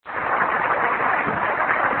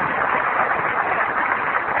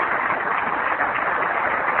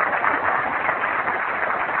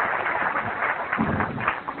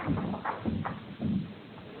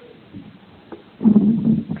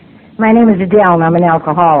My name is Adele, and I'm an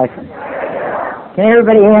alcoholic. Can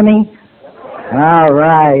everybody hear me? All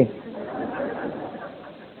right.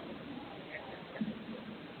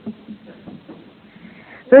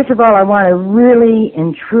 First of all, I want to really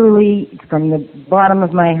and truly, from the bottom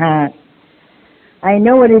of my heart, I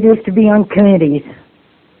know what it is to be on committees.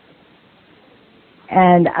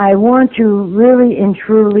 And I want to really and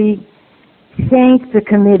truly thank the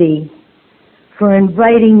committee for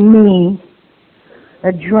inviting me,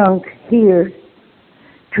 a drunk, here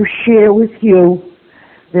to share with you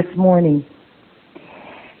this morning.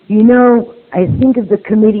 You know, I think of the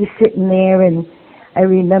committee sitting there, and I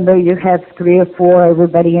remember you have 3 or 4,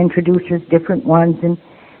 everybody introduces different ones, and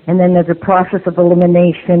then there's a process of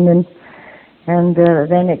elimination, and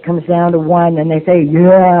then it comes down to one, and they say,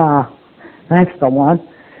 yeah, that's the one.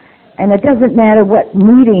 And it doesn't matter what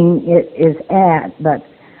meeting it is at, but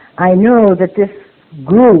I know that this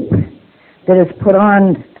group that has put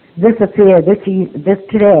on this affair, this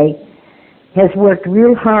today, has worked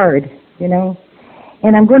real hard, you know.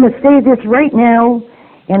 And I'm going to say this right now,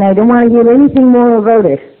 and I don't want to hear anything more about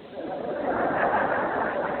it.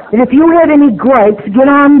 And if you have any gripes, get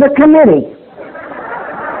on the committee.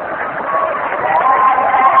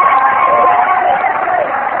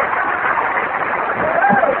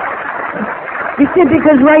 You see,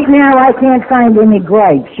 because right now I can't find any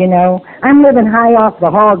gripes, you know. I'm living high off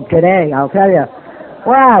the hog today, I'll tell you.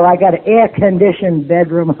 Wow, I got an air-conditioned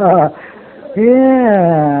bedroom.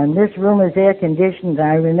 Yeah, and this room is air-conditioned,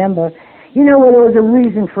 I remember. You know, well, there was a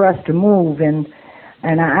reason for us to move, and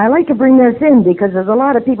I like to bring this in because there's a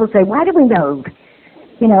lot of people say, why do we move?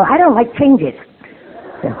 You know, I don't like changes.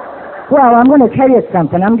 Well, I'm going to tell you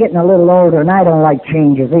something. I'm getting a little older, and I don't like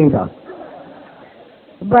changes either.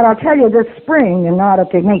 But I'll tell you, this spring, in order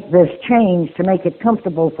to make this change, to make it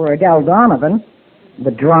comfortable for Adele Donovan,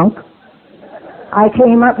 the drunk, I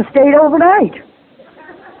came up and stayed overnight.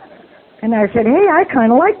 And I said, hey, I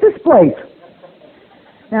kind of like this place.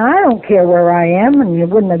 Now, I don't care where I am, and it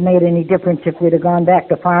wouldn't have made any difference if we'd have gone back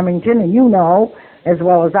to Farmington, and you know, as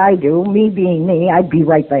well as I do, me being me, I'd be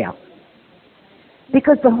right there.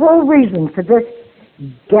 Because the whole reason for this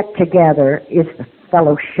get-together is the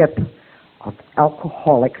fellowship of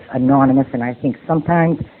Alcoholics Anonymous, and I think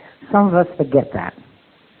sometimes some of us forget that.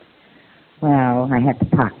 Well, I had to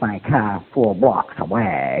park my car 4 blocks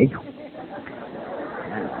away.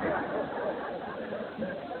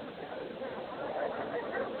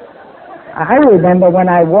 I remember when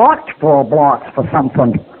I walked 4 blocks for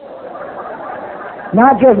something.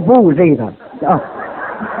 Not just booze either. Oh,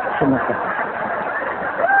 shouldn't have said.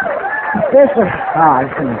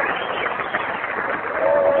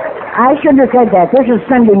 I shouldn't have said that. This is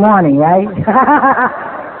Sunday morning, right?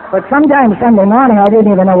 But sometimes Sunday morning I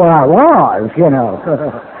didn't even know where I was, you know.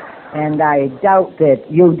 And I doubt that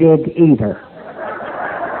you did either.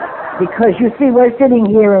 Because, you see, we're sitting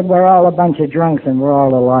here and we're all a bunch of drunks and we're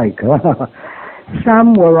all alike.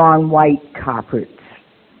 Some were on white carpets.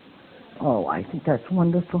 Oh, I think that's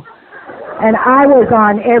wonderful. And I was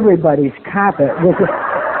on everybody's carpet.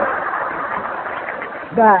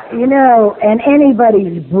 But, you know, and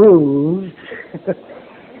anybody's bruised.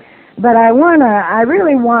 But I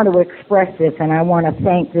really want to express this, and I want to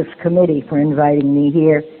thank this committee for inviting me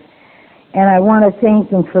here. And I want to thank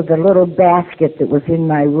them for the little basket that was in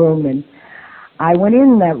my room. And I went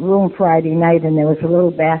in that room Friday night, and there was a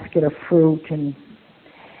little basket of fruit, and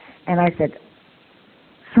I said,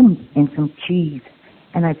 some cheese.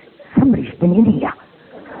 And I said, somebody's been in here.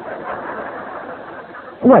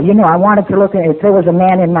 Well, you know, I wanted to look at it. If there was a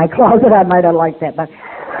man in my closet, I might have liked that. But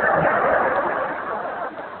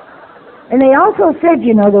and they also said,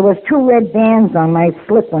 you know, there was 2 red bands on my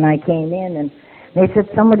slip when I came in, and they said,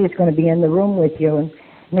 somebody's going to be in the room with you. And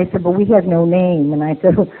they said, but we have no name. And I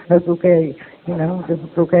said, that's okay. You know,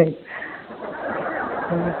 that's okay.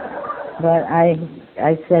 But I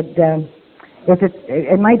said,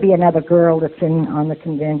 it might be another girl that's on the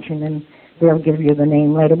convention, and they'll give you the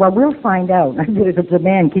name later. Well, we'll find out. I said, if it's a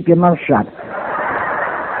man, keep your mouth shut.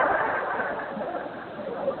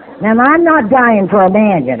 Now, I'm not dying for a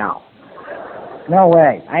man, you know. No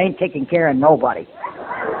way. I ain't taking care of nobody.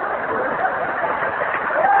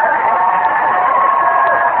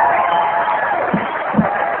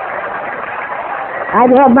 I've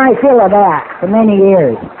had my fill of that for many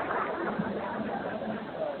years.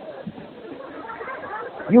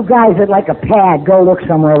 You guys are like a pad. Go look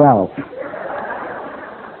somewhere else.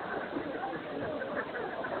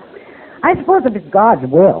 I suppose if it's God's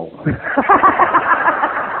will.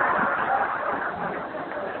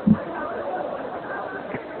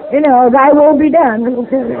 You know, thy will be done.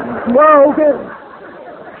 Whoa,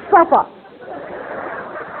 suffer.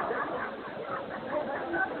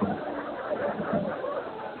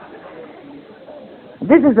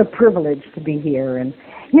 This is a privilege to be here. And,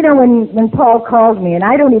 you know, when Paul called me, and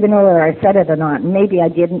I don't even know whether I said it or not, and maybe I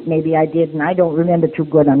didn't, maybe I did, and I don't remember too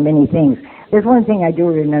good on many things. There's one thing I do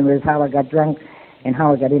remember is how I got drunk and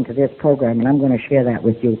how I got into this program, and I'm going to share that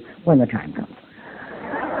with you when the time comes.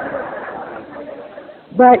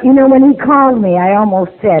 But, you know, when he called me, I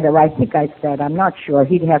almost said, or I think I said, I'm not sure,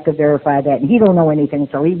 he'd have to verify that, and he don't know anything,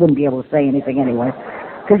 so he wouldn't be able to say anything anyway,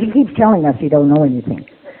 because he keeps telling us he don't know anything.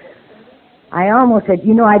 I almost said,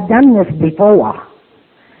 you know, I've done this before.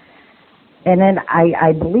 And then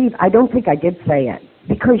I believe, I don't think I did say it.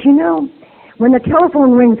 Because, you know, when the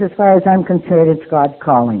telephone rings, as far as I'm concerned, it's God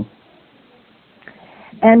calling.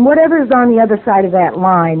 And whatever's on the other side of that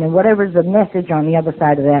line, and whatever's the message on the other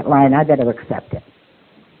side of that line, I better accept it.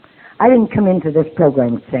 I didn't come into this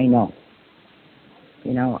program to say no.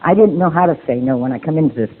 You know, I didn't know how to say no when I come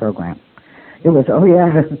into this program. It was, oh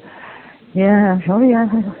yeah, yeah, oh yeah.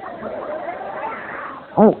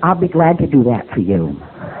 Oh, I'll be glad to do that for you.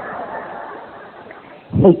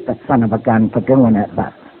 Hate the son of a gun for doing it,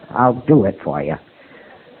 but I'll do it for you.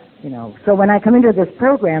 You know, so when I come into this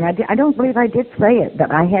program, I don't believe I did say it,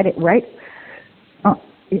 but I had it right.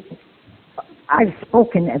 I've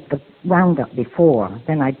spoken at the roundup before,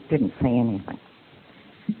 then I didn't say anything.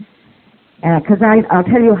 Because I'll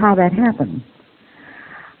tell you how that happened.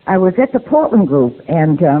 I was at the Portland group,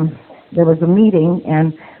 and there was a meeting,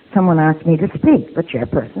 and someone asked me to speak. The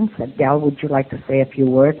chairperson said, Del, would you like to say a few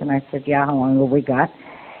words? And I said, yeah, how long have we got?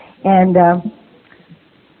 And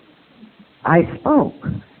I spoke.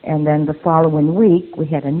 And then the following week, we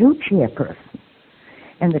had a new chairperson.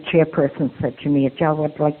 And the chairperson said to me, Del,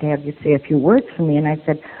 I'd like to have you say a few words for me. And I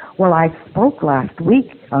said, well, I spoke last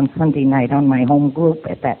week on Sunday night on my home group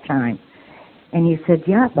at that time. And he said,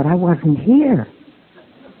 yeah, but I wasn't here.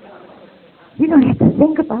 You don't have to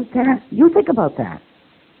think about that. You think about that.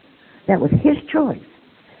 That was his choice.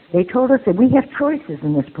 They told us that we have choices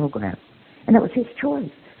in this program. And it was his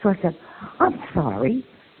choice. So I said, I'm sorry.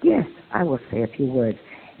 Yes, I will say a few words.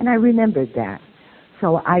 And I remembered that.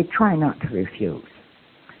 So I try not to refuse.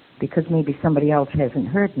 Because maybe somebody else hasn't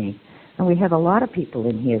heard me. And we have a lot of people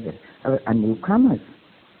in here that are newcomers.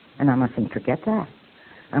 And I mustn't forget that.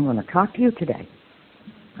 I'm going to talk to you today.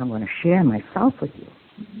 I'm going to share myself with you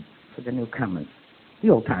for the newcomers. The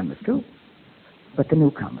old-timers too. But the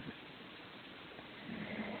newcomers.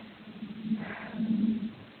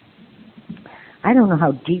 I don't know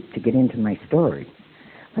how deep to get into my story.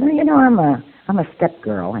 But, you know, I'm a step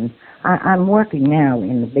girl, and I'm working now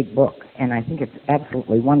in the big book, and I think it's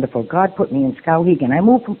absolutely wonderful. God put me in Skowhegan. I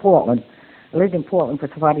moved from Portland. I lived in Portland for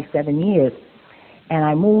 47 years, and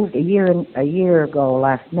I moved a year ago,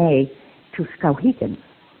 last May, to Skowhegan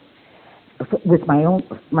with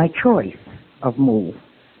my choice of move.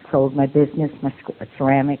 Sold my business, my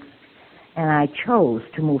ceramics, and I chose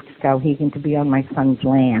to move to Skowhegan to be on my son's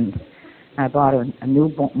land. I bought a new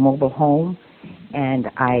mobile home, and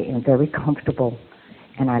I am very comfortable,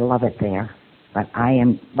 and I love it there. But I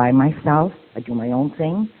am by myself. I do my own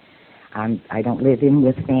thing. I don't live in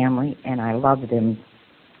with family, and I love them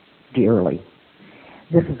dearly.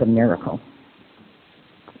 This is a miracle.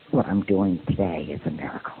 What I'm doing today is a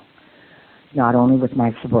miracle. Not only with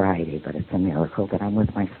my sobriety, but it's a miracle that I'm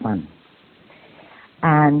with my son.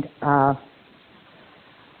 And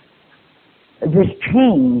this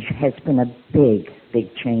change has been a big,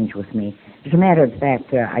 big change with me. As a matter of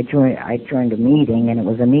fact, I joined a meeting, and it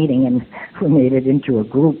was a meeting, and we made it into a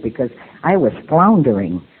group because I was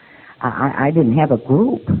floundering. I didn't have a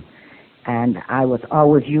group, and I was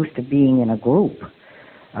always used to being in a group.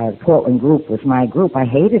 The Portland group was my group. I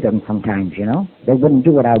hated them sometimes, you know. They wouldn't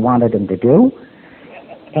do what I wanted them to do,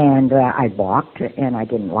 and I balked, and I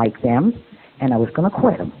didn't like them, and I was going to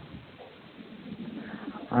quit them.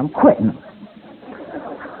 I'm quitting them.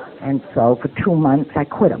 And so for 2 months, I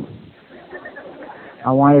quit them.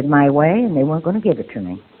 I wanted my way, and they weren't going to give it to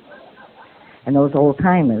me. And those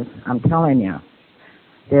old-timers, I'm telling you,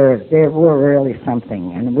 they were really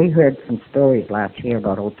something. And we heard some stories last night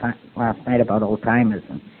about old-timers.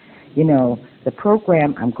 And, you know, the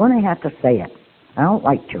program, I'm going to have to say it. I don't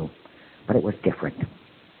like to, but it was different.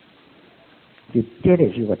 You did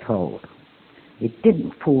as you were told. You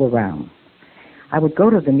didn't fool around. I would go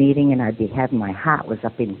to the meeting, and I'd be having my heart was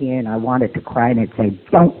up in here, and I wanted to cry, and it'd say,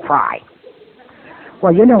 don't cry.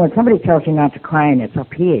 Well, you know, when somebody tells you not to cry and it's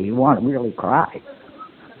up here, you want to really cry.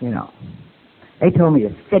 You know. They told me to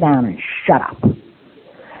sit down and shut up.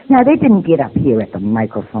 Now, they didn't get up here at the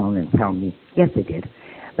microphone and tell me. Yes, they did.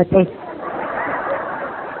 But yes,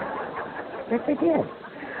 they did.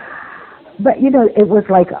 But, you know, it was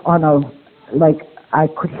like I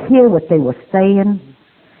could hear what they were saying,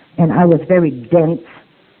 And I was very dense,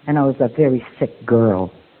 and I was a very sick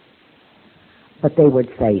girl. But they would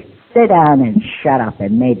say, sit down and shut up,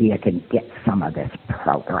 and maybe you can get some of this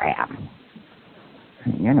program.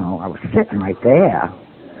 And, you know, I was sitting right there.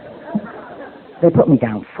 They put me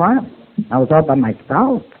down front. I was all by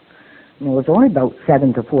myself. And there was only about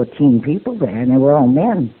 7 to 14 people there, and they were all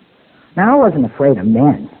men. Now, I wasn't afraid of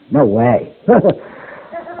men. No way.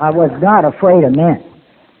 I was not afraid of men.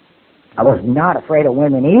 I was not afraid of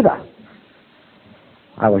women either.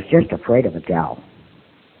 I was just afraid of a gal.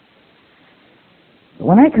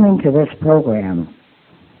 When I come into this program,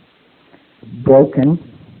 broken,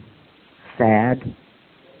 sad,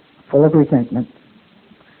 full of resentment,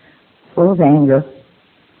 full of anger,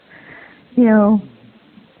 you know,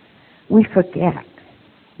 we forget.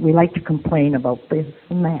 We like to complain about this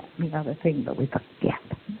and that and the other thing, but we forget.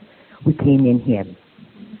 We came in here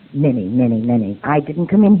many. I didn't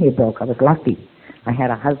come in here broke. I was lucky. I had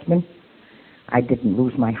a husband. I didn't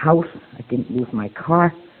lose my house. I didn't lose my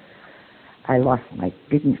car. I lost my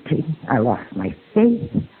dignity. I lost my faith.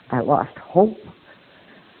 I lost hope.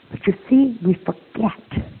 But you see, we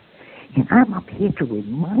forget. And I'm up here to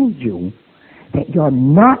remind you that you're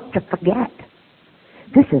not to forget.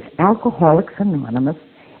 This is Alcoholics Anonymous,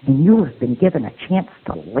 and you have been given a chance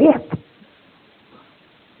to live.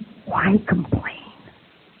 Why complain?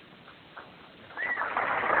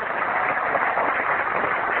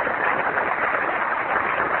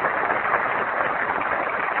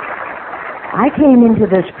 I came into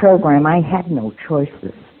this program, I had no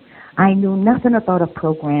choices. I knew nothing about a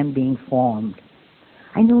program being formed.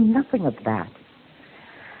 I knew nothing of that.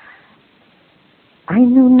 I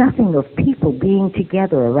knew nothing of people being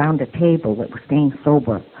together around a table that were staying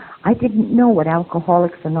sober. I didn't know what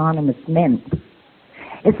Alcoholics Anonymous meant.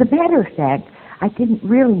 As a matter of fact, I didn't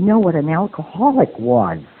really know what an alcoholic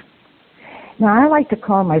was. Now, I like to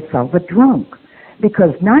call myself a drunk,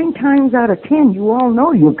 because 9 times out of 10, you all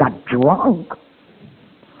know you got drunk.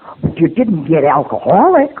 But you didn't get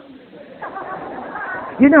alcoholic.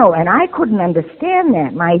 You know, and I couldn't understand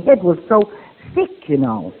that. My head was so thick, you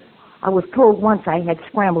know. I was told once I had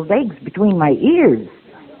scrambled eggs between my ears,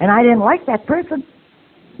 and I didn't like that person.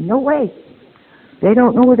 No way. They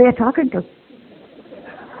don't know who they're talking to.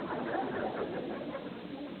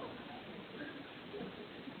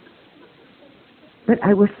 But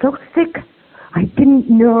I was so sick. I didn't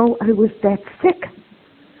know I was that sick.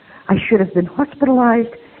 I should have been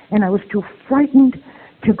hospitalized, and I was too frightened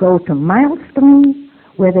to go to Milestone,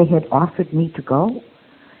 where they had offered me to go,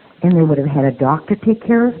 and they would have had a doctor take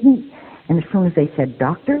care of me. And as soon as they said,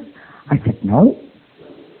 doctor, I said, no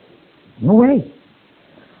way.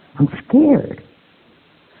 I'm scared.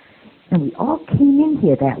 And we all came in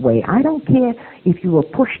here that way. I don't care if you were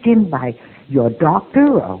pushed in by your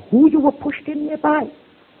doctor or who you were pushed in there by.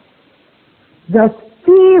 The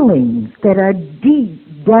feelings that are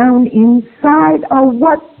deep down inside are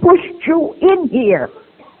what pushed you in here.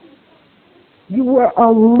 You were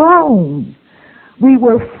alone. We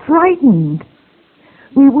were frightened.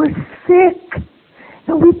 We were sick.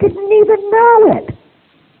 And we didn't even know it.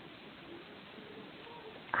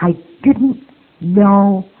 I didn't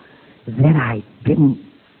know that I didn't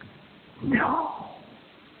know.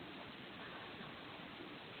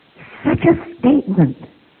 Such a statement.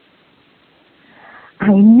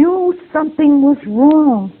 I knew something was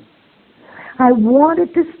wrong. I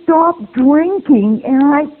wanted to stop drinking, and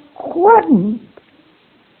I couldn't.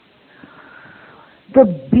 The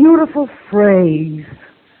beautiful phrase,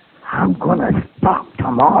 I'm going to stop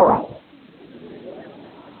tomorrow.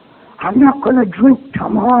 I'm not going to drink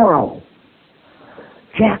tomorrow.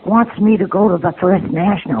 Jack wants me to go to the First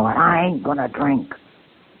National, and I ain't going to drink.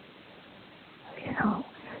 You know,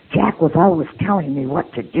 Jack was always telling me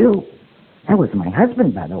what to do. That was my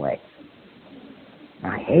husband, by the way.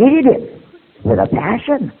 I hated him with a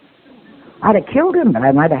passion. I'd have killed him, but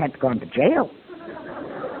I might have had to go to jail.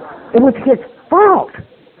 It was his fault.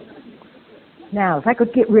 Now, if I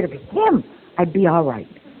could get rid of him, I'd be all right.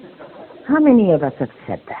 How many of us have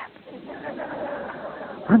said that?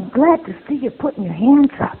 I'm glad to see you putting your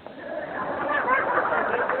hands up.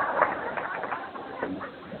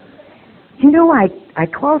 You know, I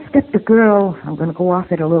 12-stepped a girl. I'm going to go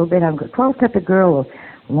off it a little bit. I 12-stepped a girl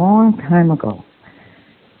a long time ago.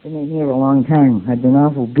 Been in here a long time. I've been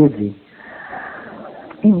awful busy.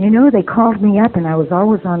 And you know, they called me up, and I was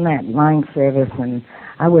always on that line service, and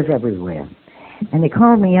I was everywhere. And they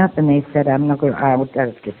called me up, and they said, I would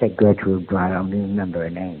have to say Gertrude, I don't even remember her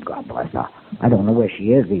name, God bless her. I don't know where she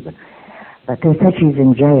is even. But they said she's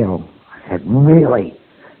in jail. I said, really?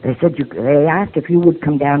 They said, they asked if you would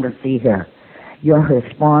come down to see her. You're her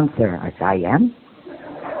sponsor. I said, I am?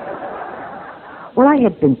 Well, I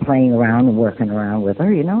had been playing around and working around with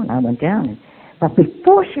her, and I went down. But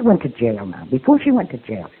before she went to jail,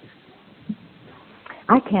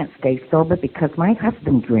 I can't stay sober because my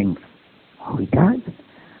husband drinks. Oh, he does?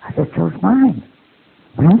 I said, so's mine.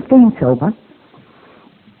 But I'm staying sober.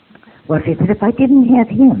 Well, she said, if I didn't have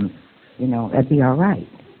him, that'd be all right.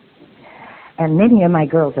 And many of my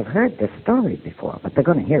girls have heard this story before, but they're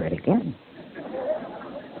going to hear it again.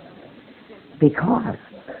 Because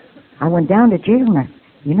I went down to jail and,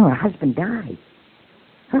 her husband died.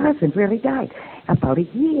 Her husband really died. About a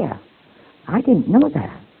year. I didn't know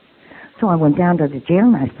that. So I went down to the jail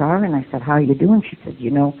and I saw her and I said, how are you doing? She said,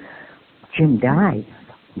 Jim died.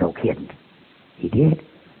 No kidding. He did?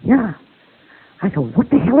 Yeah. I said, what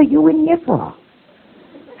the hell are you in here for?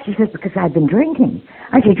 She says, because I've been drinking.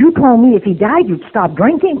 I said, you told me if he died you'd stop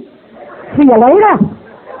drinking. See you later.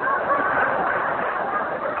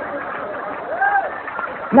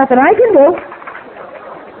 Nothing I can do.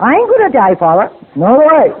 I ain't going to die for it. No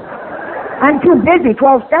way. I'm too busy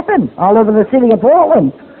 12-stepping all over the city of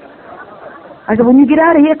Portland. I said, when you get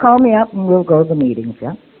out of here, call me up and we'll go to the meetings,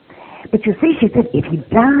 yeah? But you see, she said, if he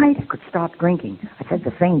died, I could stop drinking. I said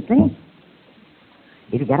the same thing.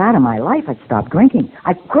 If he got out of my life, I'd stop drinking.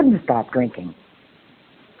 I couldn't stop drinking.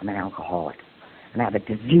 I'm an alcoholic. And I have a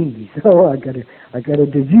disease. Oh, I got a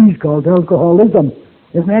disease called alcoholism.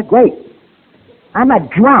 Isn't that great? I'm a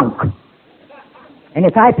drunk. And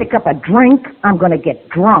if I pick up a drink, I'm going to get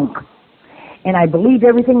drunk. And I believe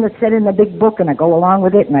everything that's said in the big book, and I go along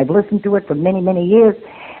with it, and I've listened to it for many, many years.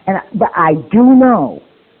 But I do know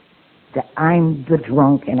that I'm the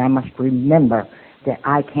drunk, and I must remember that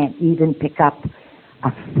I can't even pick up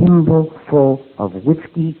a thimbleful of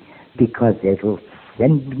whiskey because it'll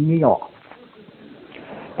send me off.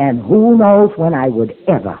 And who knows when I would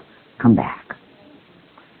ever come back.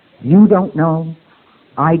 You don't know.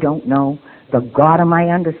 I don't know. The God of my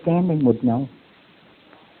understanding would know.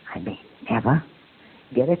 I may never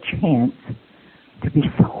get a chance to be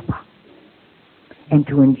sober and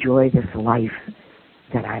to enjoy this life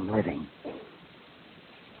that I'm living.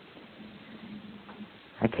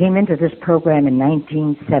 I came into this program in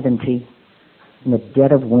 1970 in the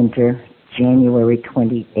dead of winter, January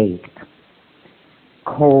 28th.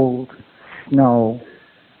 Cold, snow,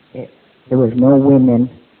 there was no women.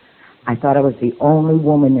 I thought I was the only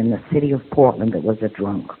woman in the city of Portland that was a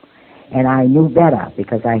drunk. And I knew better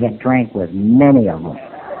because I had drank with many of them.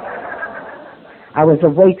 I was a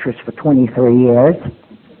waitress for 23 years.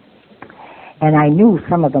 And I knew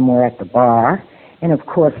some of them were at the bar. And of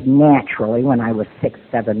course, naturally, when I was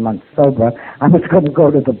 6-7 months sober, I was going to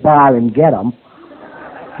go to the bar and get them.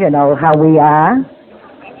 You know how we are?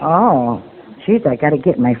 Oh, geez, I got to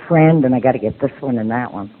get my friend and I got to get this one and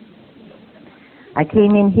that one. I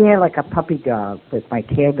came in here like a puppy dog with my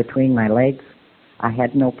tail between my legs. I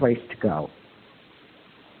had no place to go.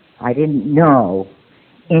 I didn't know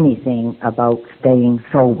anything about staying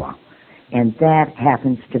sober. And that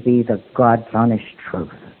happens to be the God's honest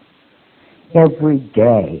truth. Every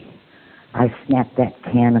day, I snap that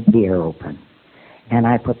can of beer open, and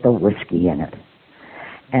I put the whiskey in it.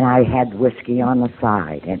 And I had whiskey on the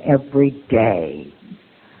side, and every day,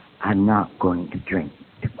 I'm not going to drink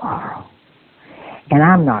tomorrow. And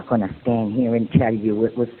I'm not going to stand here and tell you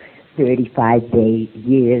it was 35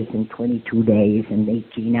 years and 22 days and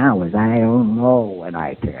 18 hours. I don't know when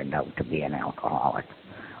I turned out to be an alcoholic.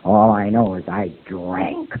 All I know is I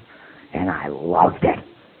drank, and I loved it.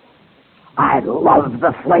 I loved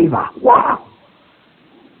the flavor. Wow!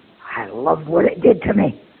 I loved what it did to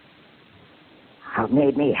me. It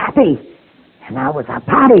made me happy, and I was a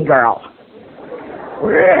party girl.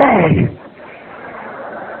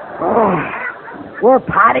 Oh, we're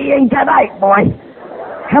partying tonight, boy.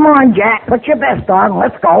 Come on, Jack, put your vest on,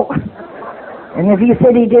 let's go. And if he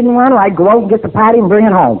said he didn't want to, I'd go out and get the party and bring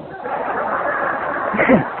it home.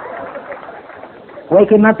 Wake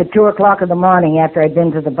him up at 2 o'clock in the morning after I'd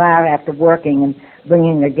been to the bar after working and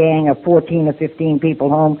bringing a gang of 14 or 15 people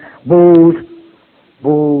home. Booze.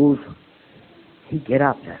 He'd get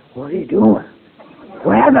up there. What are you doing?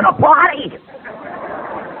 We're having a party.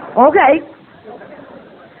 Okay.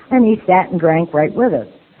 And he sat and drank right with us.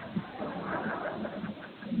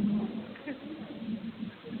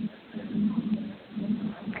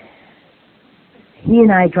 He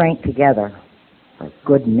and I drank together for a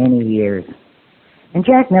good many years. And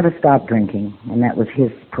Jack never stopped drinking, and that was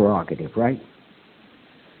his prerogative, right?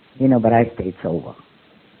 But I stayed sober.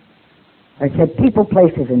 I said, people,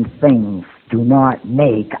 places, and things do not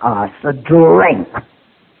make us drink.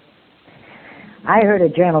 I heard a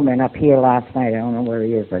gentleman up here last night, I don't know where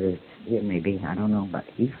he is, but it may be, I don't know, but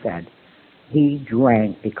he said, He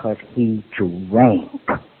drank because he drank.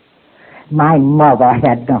 My mother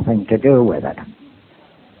had nothing to do with it.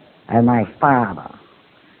 And my father.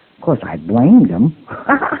 Of course, I blamed him.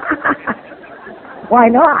 Why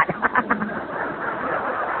not?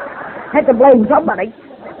 Had to blame somebody.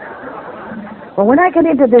 But when I got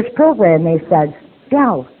into this program, they said,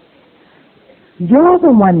 Del, you're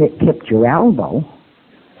the one that tipped your elbow.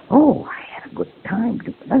 Oh, I had a good time.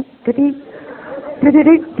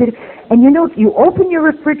 And you know, you open your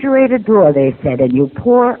refrigerator door, they said, and you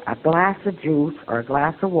pour a glass of juice or a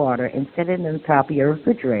glass of water and set it on the top of your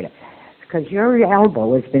refrigerator. Because your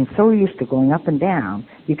elbow has been so used to going up and down,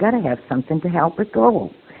 you got to have something to help it go.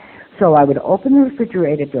 So I would open the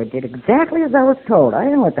refrigerator door, did exactly as I was told. I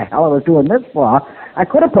didn't know what the hell I was doing this for. I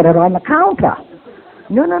could have put it on the counter.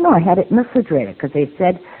 No, I had it in the refrigerator because they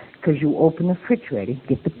said, because you open the refrigerator, you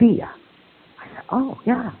get the beer. I said, oh,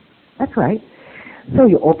 yeah, that's right. So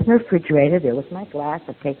you open the refrigerator, there was my glass,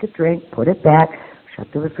 I take a drink, put it back, shut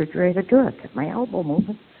the refrigerator door, get my elbow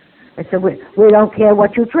moving. I said, we don't care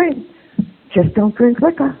what you drink. Just don't drink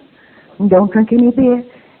liquor. And don't drink any beer.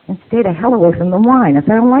 And stay the hell away from the wine. I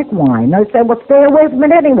said, I don't like wine. I said, well, stay away from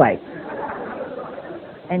it anyway.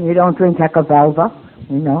 And you don't drink Ecovelva,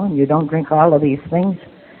 you know, and you don't drink all of these things.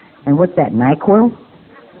 And what's that, NyQuil?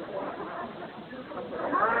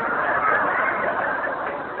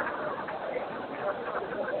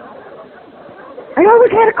 I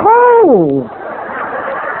always had a cold.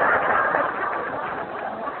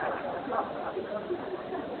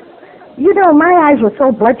 You know, my eyes were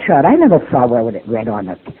so bloodshot, I never saw what it read on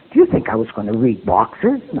it. Do you think I was going to read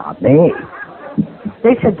boxes? Not me.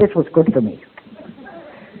 They said this was good for me.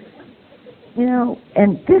 You know,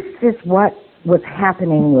 and this is what was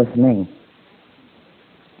happening with me.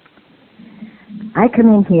 I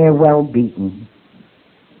come in here well beaten.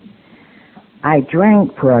 I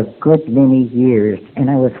drank for a good many years,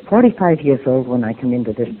 and I was 45 years old when I came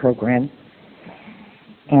into this program.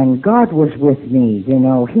 And God was with me, you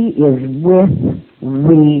know. He is with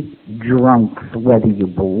we drunks, whether you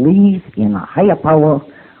believe in a higher power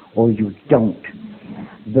or you don't.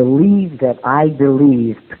 Believe that I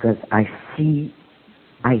believe because I see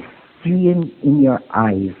him in your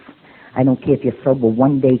eyes. I don't care if you're sober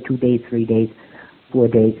 1 day, 2 days, 3 days, 4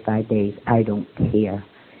 days, 5 days. I don't care.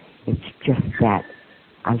 It's just that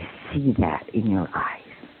I see that in your eyes.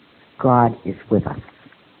 God is with us.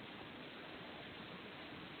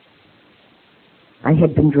 I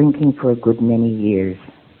had been drinking for a good many years,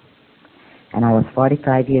 and I was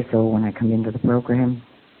 45 years old when I come into the program,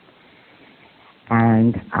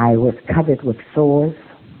 and I was covered with sores.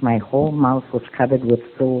 My whole mouth was covered with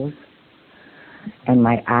sores, and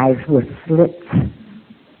my eyes were slits.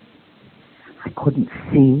 I couldn't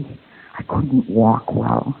see. I couldn't walk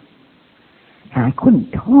well, and I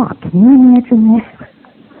couldn't talk. Can you imagine that?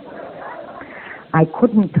 I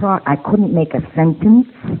couldn't talk. I couldn't make a sentence.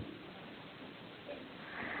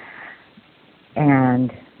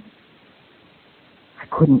 And I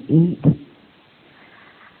couldn't eat.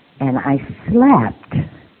 And I slept.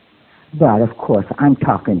 But, of course, I'm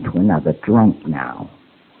talking to another drunk now.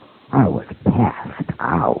 I was passed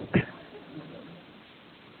out.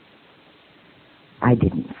 I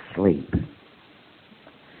didn't sleep.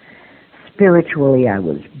 Spiritually, I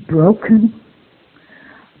was broken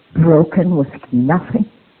with nothing.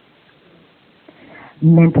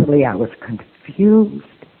 Mentally, I was confused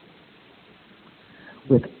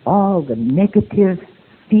with all the negative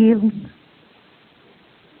feelings.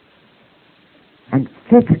 And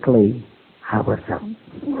physically, I was a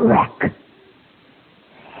wreck.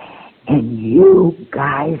 And you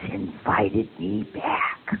guys invited me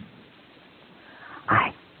back.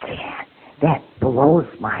 I can't. That blows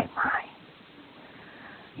my mind.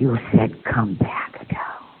 You said, come back,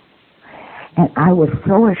 Adele. And I was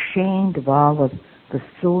so ashamed of all of the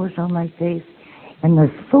sores on my face. And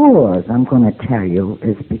the sores, I'm going to tell you,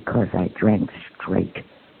 is because I drank straight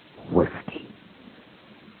whiskey.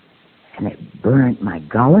 And it burnt my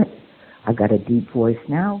gullet. I got a deep voice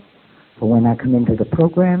now, but when I come into the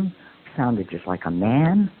program, I sounded just like a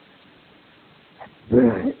man. It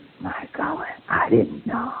burnt my gullet. I didn't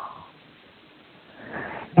know.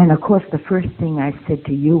 And of course, the first thing I said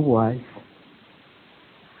to you was,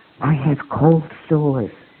 I have cold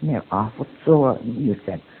sores, and they're awful sore. And you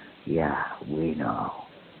said, yeah, we know.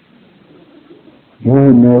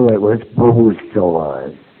 You knew it was booze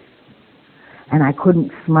sores. And I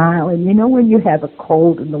couldn't smile. And you know when you have a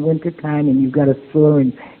cold in the wintertime and you got a sore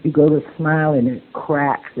and you go to smile and it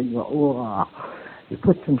cracks and you go, oh. You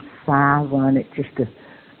put some salve on it just to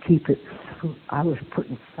keep it, I was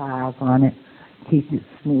putting salve on it, keep it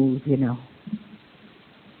smooth, you know.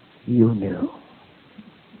 you knew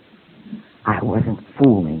I wasn't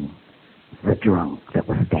fooling the drunk that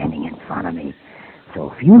was standing in front of me.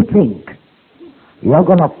 So if you think you're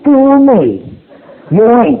going to fool me,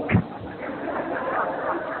 you ain't.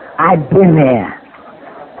 I've been there.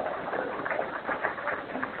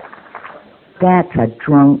 That's a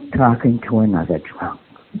drunk talking to another drunk.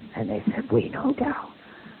 And they said, we no doubt.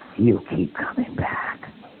 You keep coming back.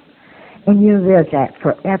 And there's that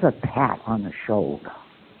forever pat on the shoulder.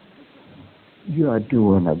 You're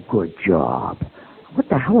doing a good job. What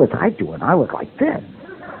the hell was I doing? I was like this.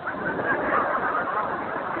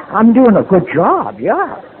 I'm doing a good job,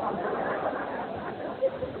 yeah.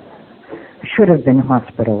 Should have been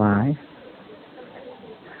hospitalized.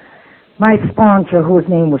 My sponsor, whose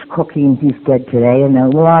name was Cookie, and he's dead today, and a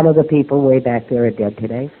lot of the people way back there are dead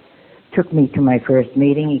today, took me to my first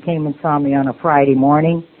meeting. He came and saw me on a Friday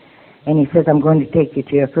morning, and he says, I'm going to take you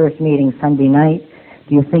to your first meeting Sunday night.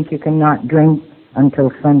 Do you think you can not drink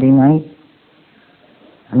until Sunday night?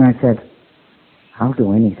 And I said, I'll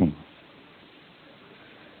do anything.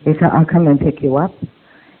 He said, I'll come and pick you up,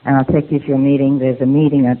 and I'll take you to your meeting. There's a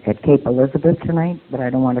meeting at Cape Elizabeth tonight, but I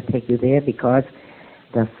don't want to take you there because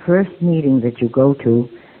the first meeting that you go to,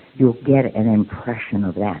 you'll get an impression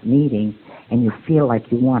of that meeting, and you feel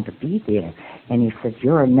like you want to be there. And he says,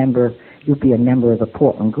 you'll be a member of the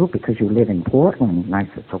Portland group because you live in Portland. And I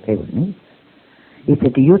said, it's okay with me. He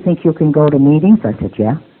said, do you think you can go to meetings? I said,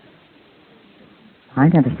 yeah. I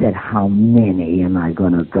never said, how many am I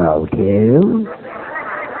going to go to?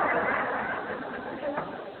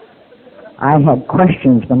 I had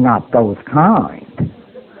questions, but not those kind.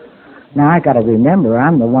 Now, I got to remember,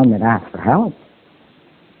 I'm the one that asked for help.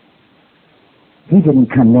 He didn't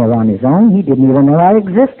come there on his own. He didn't even know I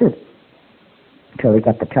existed. Until he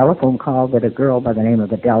got the telephone call that a girl by the name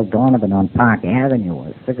of Adele Donovan on Park Avenue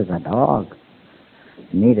was sick as a dog.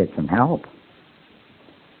 Needed some help.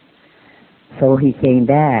 So he came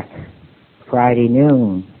back Friday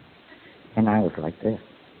noon, and I was like this.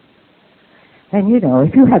 And,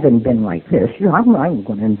 if you haven't been like this, I'm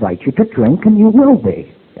going to invite you to drink, and you will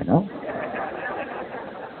be, I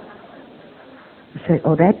said,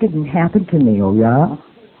 oh, that didn't happen to me, oh, yeah?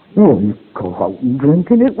 Oh, you go out and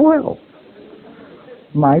drink, and it will.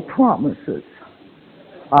 My promises.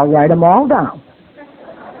 I'll write them all down.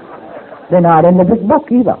 They're not in the big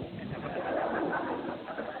book either.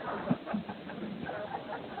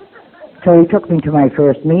 So he took me to my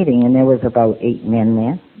first meeting, and there was about 8 men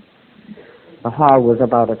there. The hall was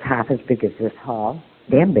about half as big as this hall.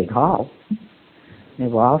 Damn big hall. They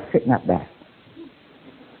were all sitting up there.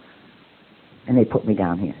 And they put me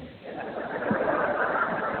down here.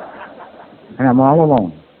 And I'm all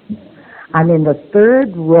alone. I'm in the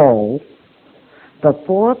 3rd row, the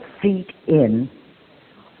 4th seat in,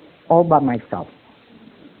 all by myself.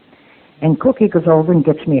 And Cookie goes over and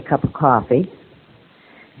gets me a cup of coffee,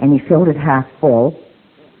 and he filled it half full,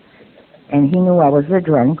 and he knew I was a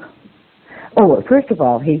drunk. Oh, first of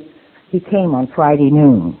all, he came on Friday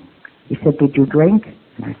noon. He said, did you drink?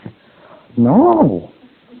 And I said, no.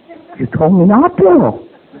 You told me not to.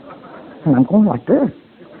 And I'm going like this.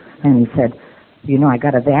 And he said, I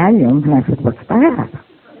got a Valium. And I said, what's that?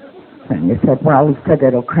 And he said, he said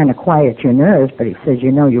it'll kind of quiet your nerves, but he says,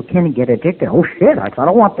 you can get addicted. Oh, shit, I said, I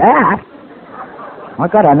don't want that. I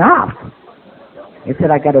got enough. He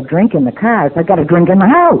said, I got a drink in the car. I said, I got a drink in the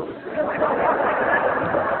house.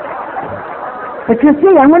 But you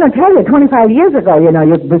see, I'm going to tell you, 25 years ago,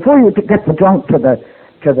 before you get the drunk to the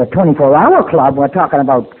 24-hour club, we're talking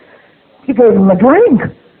about, he gave him a drink.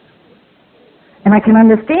 And I can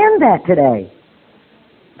understand that today.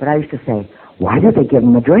 But I used to say, why did they give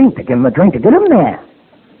him a drink? They give him a drink to get him there.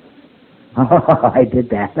 Oh, I did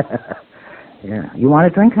that. Yeah. You want a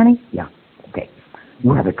drink, honey? Yeah. Okay.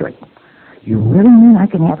 You have a drink. You really mean I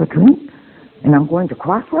can have a drink? And I'm going to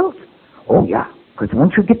Crossroads? Oh, yeah. Because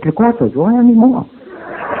once you get to the Crossroads, you won't have any more.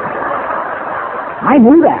 I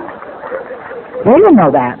knew that. They didn't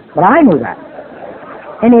know that, but I knew that.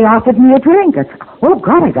 And he offered me a drink. I said, oh,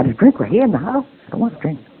 God, I got a drink right here in the house. I don't want a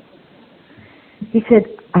drink. He said,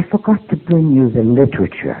 I forgot to bring you the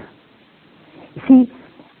literature. You see,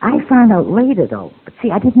 I found out later, though. But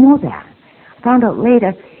see, I didn't know that. I found out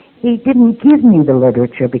later he didn't give me the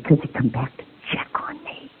literature because he come back to check on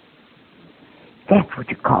me. That's what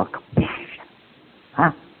you call compassion.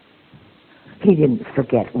 Huh? He didn't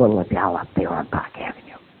forget little Adele up there on Park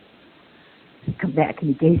Avenue. He come back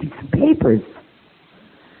and he gave me some papers.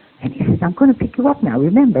 And he says, I'm going to pick you up now.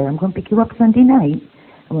 Remember, I'm going to pick you up Sunday night.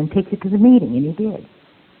 I'm going to take you to the meeting. And he did.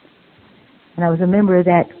 And I was a member of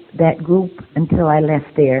that group until I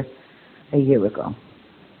left there a year ago.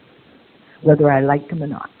 whether I liked them or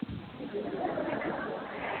not.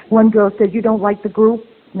 One girl said, "You don't like the group?"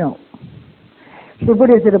 "No." She said, "What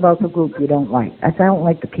is it about the group you don't like?" I said, "I don't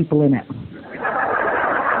like the people in it."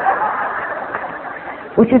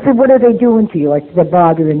 Well, she said, "What are they doing to you?" I said, "They're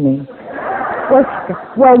bothering me."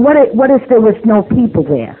 Well, what if there was no people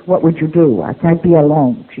there? What would you do? I said, "I'd be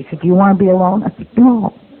alone." She said, "Do you want to be alone?" I said,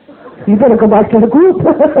 "No. You better go back to the group."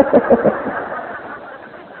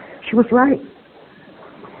 She was right.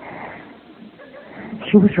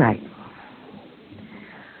 She was right.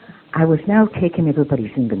 I was now taking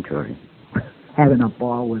everybody's inventory, having a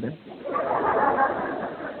ball with it.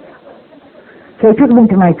 So I took them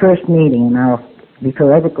to my first meeting, and I'll be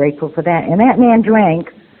forever grateful for that. And that man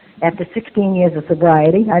drank after 16 years of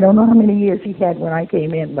sobriety. I don't know how many years he had when I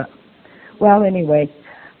came in, but, well, anyway,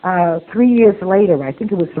 3 years later, I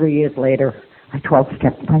think it was 3 years later, I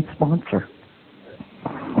 12-stepped my sponsor.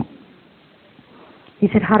 He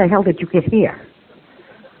said, "How the hell did you get here?"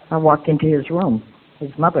 I walked into his room.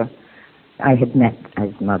 His mother, I had met,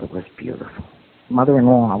 his mother was beautiful.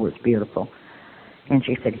 Mother-in-law was beautiful. And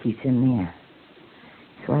she said, "He's in there."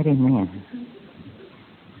 He's right in there.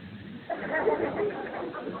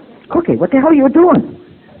 "Cookie, what the hell are you doing?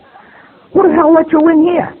 Who the hell let you in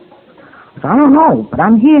here?" I said, "I don't know, but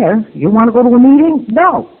I'm here. You want to go to a meeting?"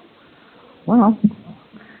 "No." Well,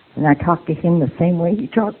 and I talked to him the same way he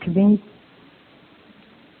talked to me.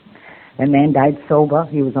 That man died sober.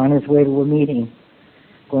 He was on his way to a meeting,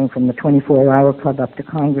 going from the 24-hour club up to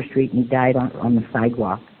Congress Street, and he died on the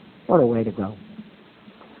sidewalk. What a way to go.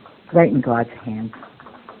 Right in God's hands.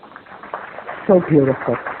 So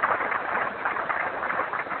beautiful.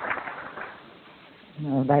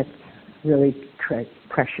 No, that's really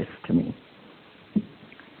precious to me.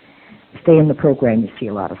 Stay in the program, you see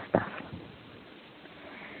a lot of stuff.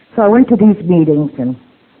 So I went to these meetings and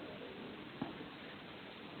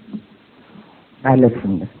I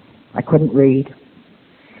listened. I couldn't read.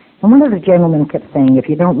 And one of the gentlemen kept saying, "If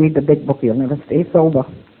you don't read the big book, you'll never stay sober."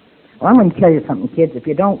 Well, I'm going to tell you something, kids. If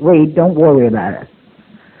you don't read, don't worry about it.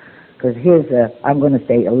 Because I'm going to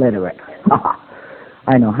say illiterate.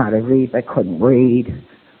 I know how to read, but I couldn't read.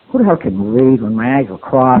 Who the hell can read when my eyes were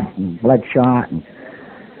crossed and bloodshot?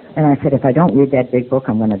 And I said, if I don't read that big book,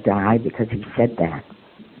 I'm going to die, because he said that.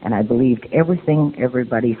 And I believed everything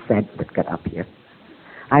everybody said that got up here.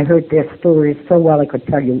 I heard their stories so well I could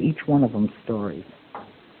tell you each one of them stories.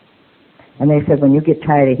 And they said, when you get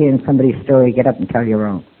tired of hearing somebody's story, get up and tell your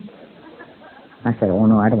own. I said, oh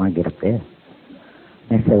no, I don't want to get up there.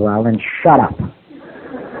 They said, well then shut up.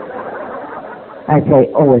 I say,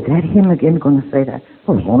 oh, is that him again going to say that?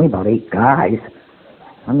 Oh, there's only about 8 guys.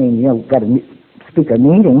 I mean, got to speak a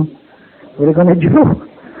meeting. What are they going to do?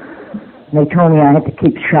 And they told me I had to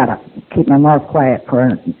keep shut up, keep my mouth quiet for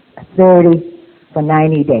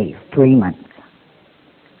 90 days, 3 months.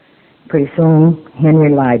 Pretty soon, Henry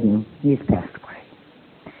Lydon, he's passed away.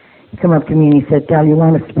 He came up to me and he said, Del, you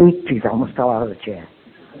want to speak? Geez, I almost fell out of the chair.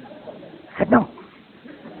 I said, no.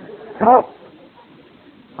 No.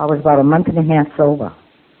 I was about a month and a half sober.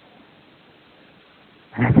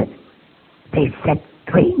 And I said, they said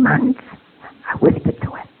 3 months. I whispered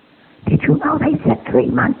to him, did you know they said 3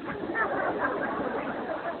 months?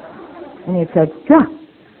 And he said, yeah,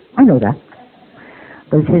 I know that.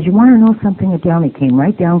 But he says, you want to know something, Adele? He came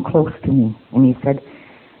right down close to me. And he said,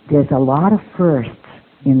 there's a lot of firsts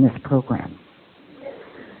in this program.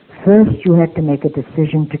 First, you had to make a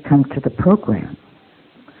decision to come to the program.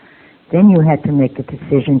 Then you had to make a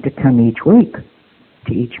decision to come each week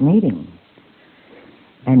to each meeting.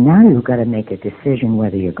 And now you've got to make a decision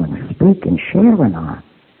whether you're going to speak and share or not.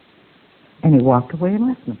 And he walked away and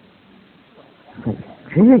left me. I said,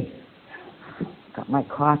 gee, got my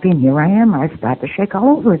coffee and here I am. I start to shake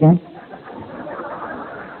all over again.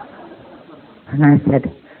 And I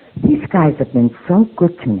said, these guys have been so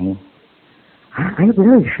good to me. I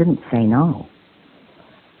really shouldn't say no.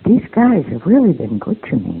 These guys have really been good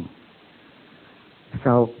to me.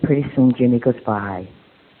 So pretty soon Jimmy goes by.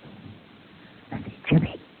 I said,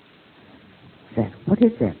 Jimmy. He said, what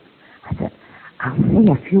is it? I said, I'll say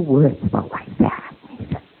a few words about like that. He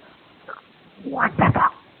said, wonderful.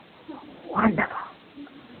 Wonderful.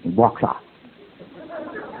 He walks off.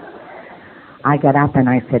 I got up and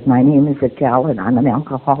I said, my name is Adele and I'm an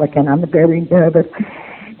alcoholic and I'm very nervous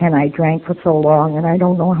and I drank for so long and I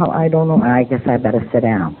don't know. I guess I better sit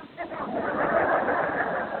down.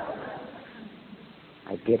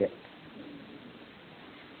 I did it.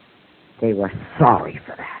 They were sorry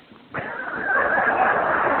for that.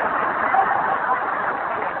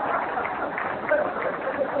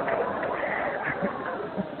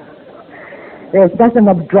 There's nothing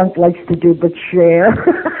a drunk likes to do but share.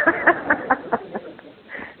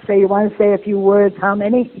 say, you want to say a few words? How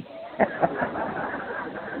many?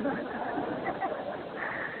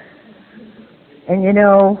 And you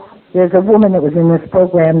know, there's a woman that was in this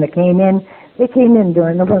program that came in. They came in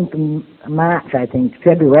during the month of March, I think,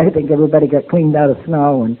 February. I think everybody got cleaned out of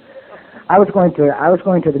snow, and I was going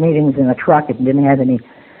to the meetings in a truck and didn't have any.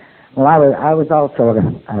 Well, I was also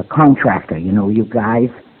a contractor, you know, you guys.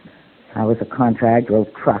 I was a contractor,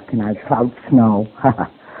 drove truck, and I plowed snow.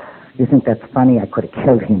 You think that's funny? I could have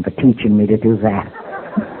killed him for teaching me to do that.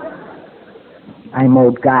 I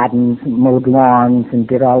mowed gardens, mowed lawns, and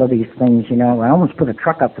did all of these things, you know. I almost put a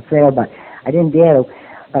truck up for sale, but I didn't dare to.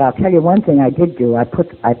 But I'll tell you one thing I did do. I put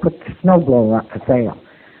the snowblower up for sale.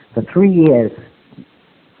 For 3 years,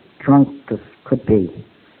 drunk as could be,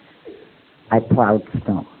 I plowed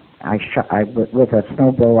snow. With a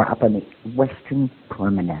snowblower up on the Western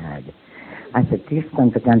Promenade. I said, these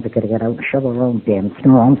sons of guns are going to get out and shovel their own damn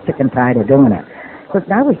snow. I'm sick and tired of doing it. Because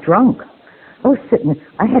I was drunk.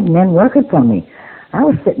 I had men working for me. I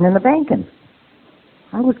was sitting in the banking.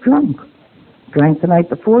 I was drunk. Drank the night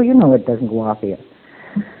before, you know it doesn't go off here.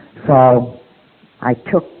 So I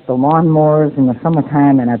took the lawnmowers in the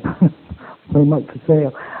summertime and I put them up for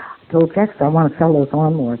sale. I told Dexter I want to sell those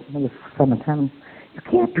lawnmowers. It was summertime. You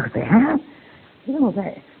can't do that. You know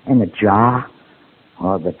that. And the jaw.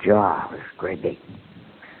 Oh, the jaw was great big.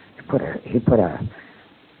 He put a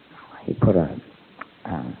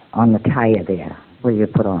on the tire there. What do you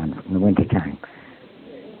put on in the wintertime?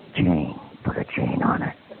 Chain. Put a chain on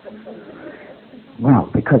it. Well,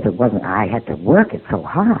 because it wasn't, I had to work it so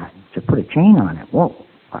hard to put a chain on it. Whoa,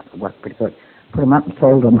 worked pretty good. Put him up and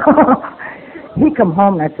sold him. He come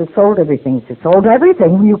home and I said, sold everything. He said, sold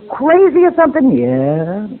everything? Are you crazy or something?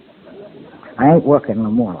 Yeah. I ain't working no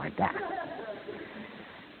more like that.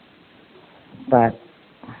 But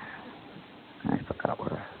I forgot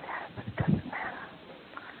where I was at, but it doesn't matter.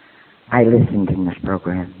 I listened in this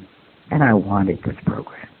program, and I wanted this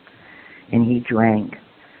program. And he drank.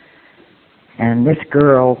 And this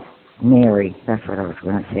girl, Mary, that's what I was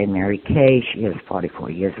going to say, Mary Kay, she has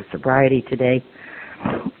 44 years of sobriety today.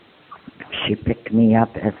 She picked me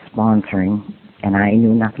up as sponsoring, and I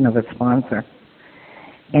knew nothing of a sponsor.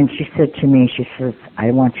 And she said to me, she says,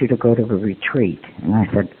 I want you to go to a retreat. And I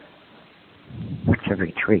said, what's a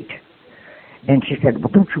retreat? And she said,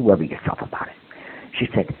 well, don't you worry yourself about it. She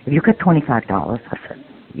said, have you got $25? I said,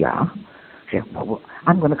 yeah. She said, well,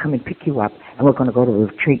 I'm going to come and pick you up, and we're going to go to a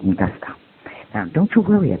retreat in Augusta. Now, don't you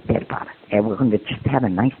worry a bit about it. And we're going to just have a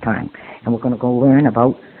nice time, and we're going to go learn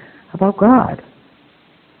about God.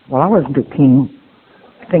 Well, I wasn't too keen,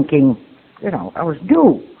 thinking, you know, I was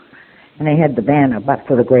due. And they had the banner, but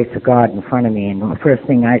for the grace of God, in front of me, and the first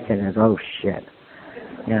thing I said is, oh, shit.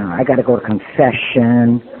 You know, I got to go to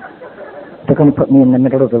confession. They're going to put me in the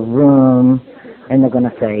middle of the room, and they're going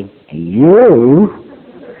to say, you?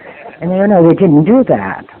 And, you know, they didn't do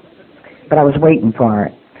that. But I was waiting for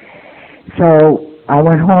it. So I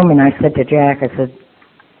went home, and I said to Jack, I said,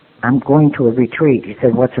 I'm going to a retreat. He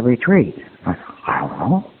said, what's a retreat? I said, I don't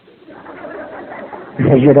know. He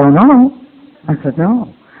said, you don't know? I said,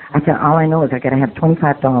 no. I said, all I know is I got to have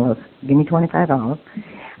 $25. Give me $25.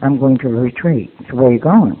 I'm going to a retreat. So where are you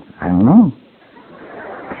going? I don't know.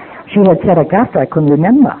 She had said Augusta. I couldn't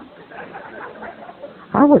remember.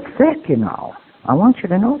 I was sick, you know. I want you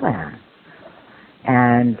to know that.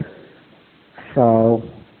 And so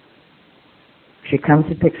she comes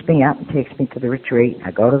and picks me up and takes me to the retreat.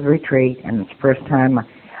 I go to the retreat, and it's the first time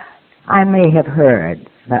I may have heard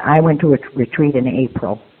that I went to a retreat in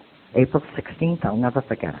April 16th. I'll never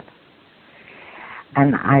forget it.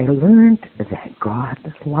 And I learned that God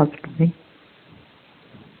loved me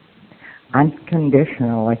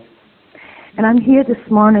unconditionally. And I'm here this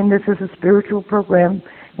morning. This is a spiritual program,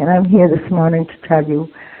 and I'm here this morning to tell you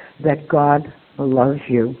that God loves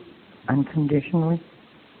you unconditionally.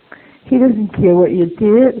 He doesn't care what you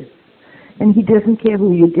did, and He doesn't care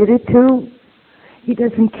who you did it to. He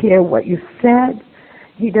doesn't care what you said.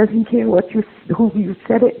 He doesn't care who you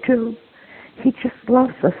said it to. He just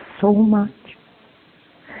loves us so much.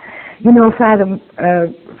 You know, Father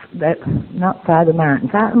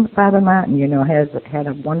Martin, you know, had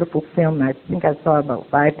a wonderful film. I think I saw about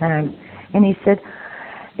 5 times, and he said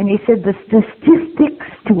the statistics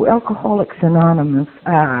to Alcoholics Anonymous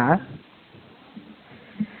are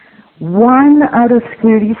 1 out of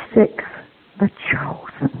 36 are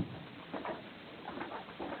chosen.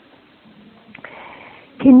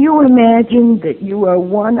 Can you imagine that you are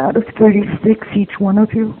 1 out of 36, each one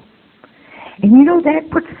of you? And you know,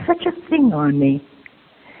 that puts such a thing on me.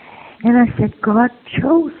 And I said, God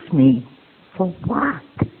chose me for what?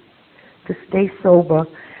 To stay sober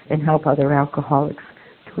and help other alcoholics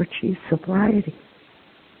to achieve sobriety.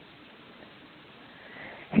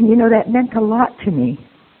 And that meant a lot to me.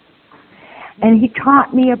 And he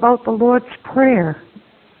taught me about the Lord's Prayer.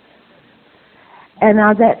 And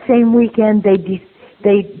on that same weekend, they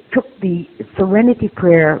took the Serenity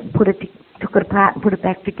Prayer, took it apart and put it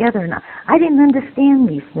back together. And I didn't understand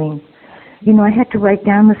these things. I had to write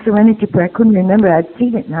down the Serenity Prayer. I couldn't remember. I'd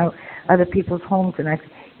seen it in other people's homes, and I said,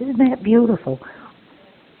 isn't that beautiful?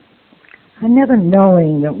 I never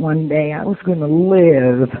knowing that one day I was going to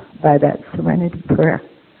live by that Serenity Prayer.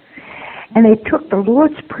 And they took the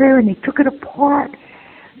Lord's Prayer and they took it apart.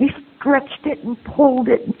 They stretched it and pulled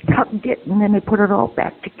it and tugged it, and then they put it all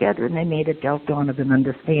back together, and they made Adele Donovan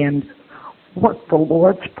understand what the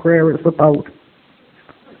Lord's Prayer is about.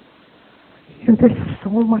 And there's so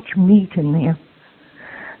much meat in there.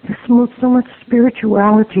 There's so much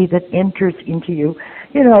spirituality that enters into you.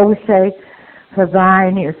 We say, for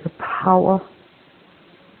thine is the power.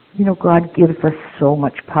 God gives us so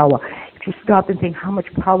much power. If you stop and think how much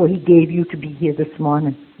power he gave you to be here this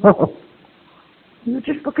morning. You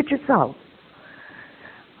just look at yourself.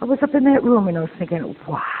 I was up in that room and I was thinking,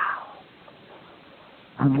 wow,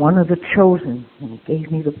 I'm one of the chosen. And he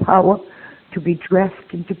gave me the power to be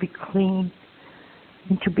dressed and to be clean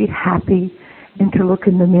and to be happy and to look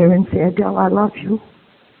in the mirror and say, Adele, I love you.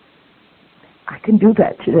 I can do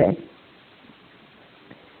that today.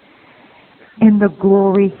 And the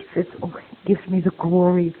glory, he says, it gives me the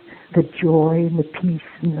glory, the joy and the peace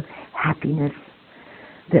and the happiness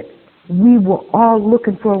that we were all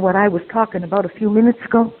looking for, what I was talking about a few minutes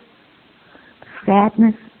ago. The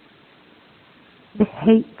sadness, the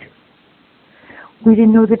hate. We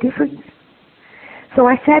didn't know the difference. So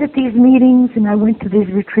I sat at these meetings and I went to these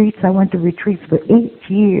retreats. I went to retreats for 8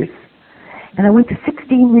 years. And I went to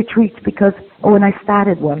 16 retreats and I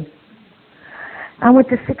started one. I went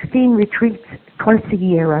to 16 retreats, twice a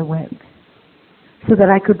year I went, so that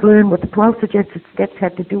I could learn what the 12 suggested steps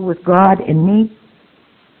had to do with God and me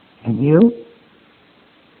and you.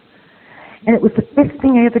 And it was the best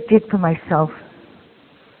thing I ever did for myself.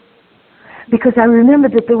 Because I remember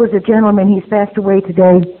that there was a gentleman, he's passed away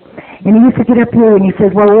today, and he used to get up here and he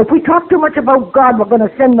says, well, if we talk too much about God, we're going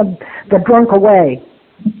to send the drunk away.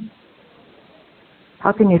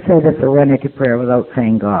 How can you say the Serenity Prayer without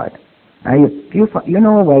saying God? Now, you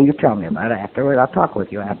know a way, you tell me about it afterward. I'll talk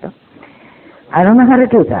with you after. I don't know how to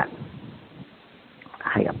do that.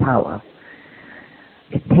 Higher power.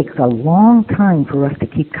 It takes a long time for us to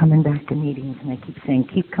keep coming back to meetings, and they keep saying,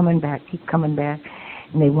 keep coming back,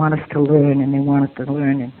 and they want us to learn, and they want us to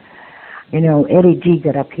learn. And Eddie G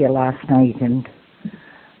got up here last night, and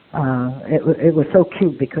it was so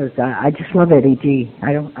cute because I just love Eddie G.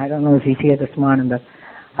 I don't know if he's here this morning, but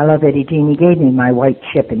I love Eddie G. And he gave me my white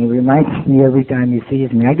chip, and he reminds me every time he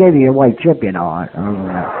sees me. I gave you your white chip, I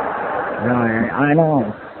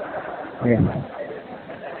know. Yeah.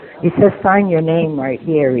 He says, sign your name right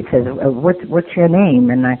here. He says, what's your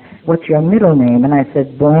name? And what's your middle name? And I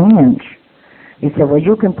said, Blanche. He said, well,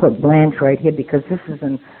 you can put Blanche right here because this is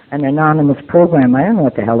an anonymous program. I don't know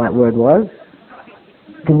what the hell that word was.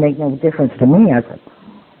 It didn't make no difference to me. I said,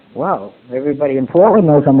 well, everybody in Portland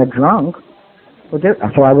knows I'm a drunk.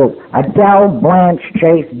 So I wrote, Adele Blanche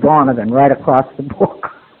Chase Donovan right across the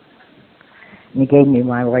book. And he gave me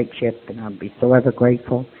my white chip, and I'll be so ever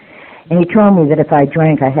grateful. And he told me that if I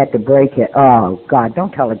drank, I had to break it. Oh, God,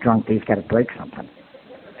 don't tell a drunk that he's got to break something.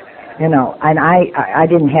 And I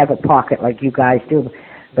didn't have a pocket like you guys do,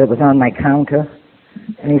 but it was on my counter.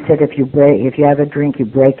 And he said, if you have a drink, you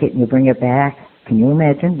break it and you bring it back. Can you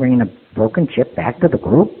imagine bringing a broken chip back to the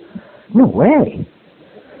group? No way.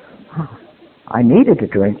 I needed to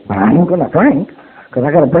drink, but I ain't going to drink because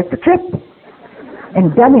I got to break the chip.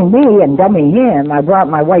 And dummy me and dummy him, I brought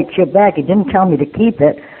my white chip back. He didn't tell me to keep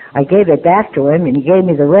it. I gave it back to him, and he gave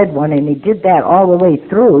me the red one, and he did that all the way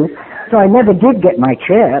through, so I never did get my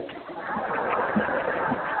chip.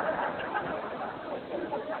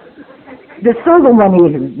 The silver one,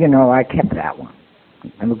 I kept that one.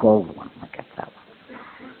 And the gold one, I kept that one.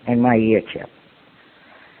 And my ear chip.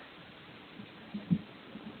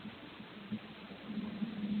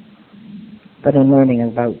 But in learning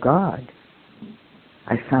about God,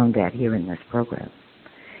 I found that here in this program.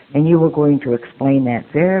 And you were going to explain that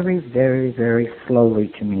very, very, very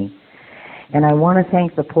slowly to me. And I want to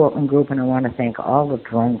thank the Portland group, and I want to thank all the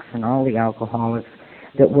drunks and all the alcoholics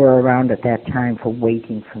that were around at that time for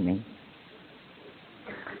waiting for me.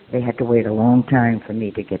 They had to wait a long time for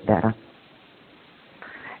me to get better.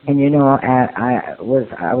 And I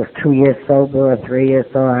was 2 years sober or 3 years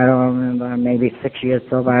sober, I don't remember, maybe 6 years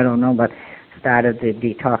sober, I don't know, but started the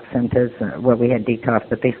detox centers. Well, we had detox,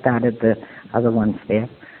 but they started the other ones there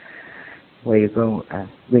where you go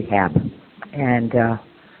rehab. And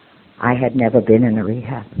I had never been in a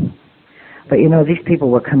rehab. But, these people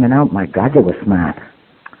were coming out. My God, they were smart.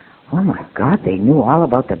 Oh, my God, they knew all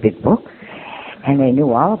about the big book. And they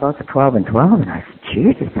knew all about the 12 and 12. And I said,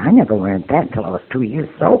 Jesus, I never learned that until I was 2 years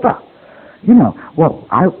sober.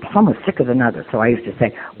 Some are sicker than others. So I used to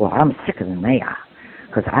say, well, I'm sicker than they are.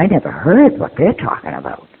 Because I never heard what they're talking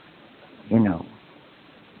about,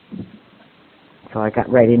 So I got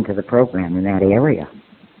right into the program in that area.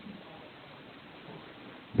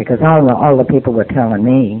 Because all the people were telling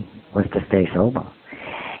me was to stay sober.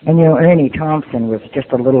 And, Ernie Thompson was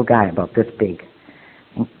just a little guy about this big.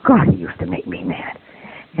 And God, he used to make me mad.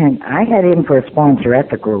 And I had him for a sponsor at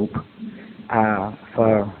the group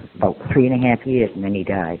for about 3.5 years, and then he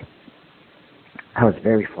died. I was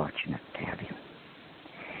very fortunate to have him.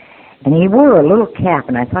 And he wore a little cap,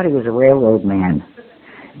 and I thought he was a railroad man.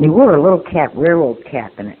 And he wore a little cap, railroad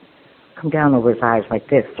cap, and it come down over his eyes like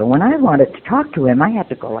this. So when I wanted to talk to him, I had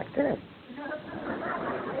to go like this.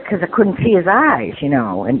 Because I couldn't see his eyes,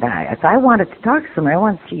 And if I wanted to talk to somebody, I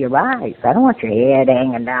want to see your eyes. I don't want your head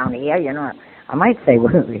hanging down here, I might say,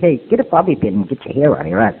 well, hey, get a bobby pin and get your hair out of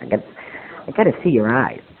your eyes. I got to see your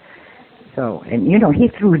eyes. So, and he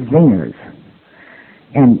threw zingers.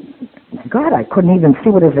 And God, I couldn't even see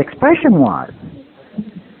what his expression was.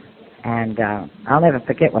 And I'll never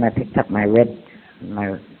forget when I picked up my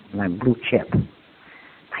blue chip.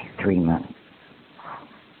 My 3 months.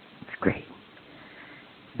 It's great.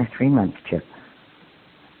 My 3 months chip.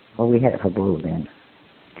 Well, we had it for blue then.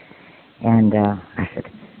 And I said,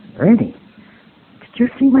 Ernie, did you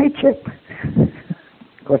see my chip?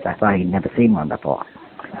 Of course, I thought he'd never seen one before.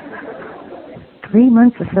 3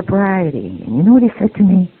 months of sobriety. And you know what he said to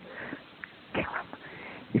me? Kill him.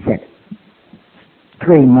 He said,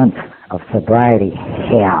 3 months of sobriety.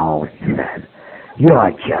 Hell, he said,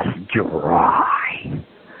 you're just dry.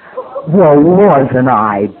 Well, wasn't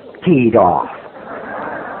I teed off?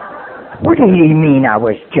 What did he mean I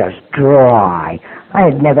was just dry? I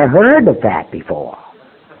had never heard of that before.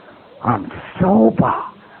 I'm sober.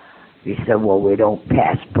 He said, well, we don't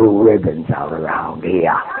pass blue ribbons out around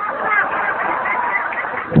here.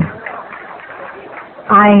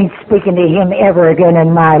 I ain't speaking to him ever again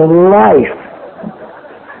in my life.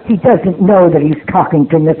 He doesn't know that he's talking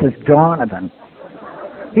to Mrs. Donovan.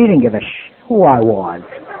 He didn't give a who I was.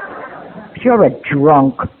 You're a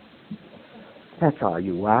drunk. That's all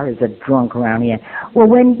you are, is a drunk around here. Well,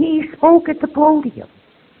 when he spoke at the podium,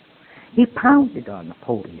 he pounded on the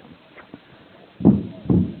podium.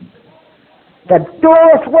 The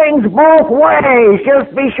door swings both ways.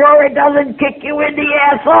 Just be sure it doesn't kick you in the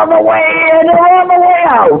ass on the way in or on the way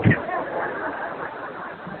out.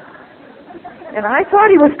 And I thought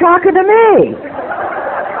he was talking to me.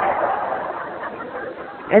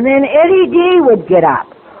 And then Eddie D would get up.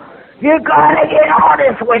 You gotta get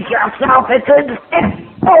honest with yourself. It's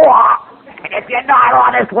sober. And if you're not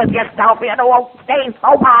honest with yourself, you won't stay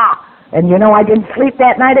sober. And I didn't sleep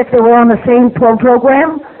that night if they were on the same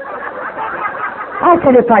program. I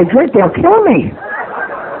said, if I drink, they'll kill me.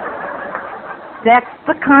 That's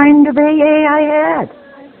the kind of AA I had.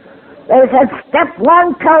 They said, step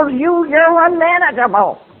 1 tells you you're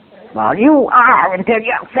unmanageable. Well, you are until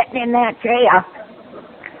you're sitting in that chair.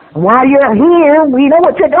 While you're here, we know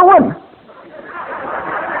what you're doing.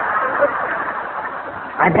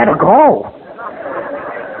 I better go.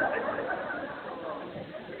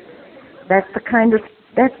 That's the kind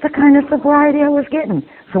of sobriety I was getting.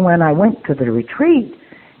 So when I went to the retreat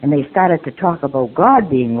and they started to talk about God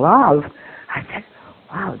being love, I said,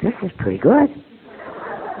 wow, this is pretty good.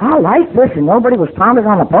 I like this, and nobody was pounding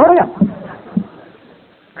on the podium.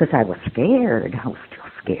 Because I was scared. I was still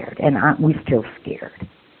scared. And we're still scared.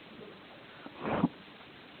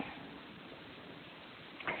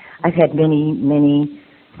 I've had many, many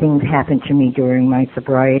things happen to me during my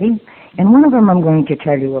sobriety. And one of them I'm going to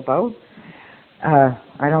tell you about.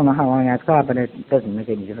 I don't know how long I've got, but it doesn't make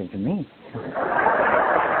any difference to me.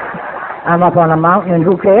 I'm up on a mountain, and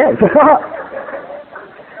who cares?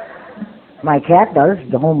 My cat does,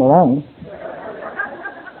 the Home Alone.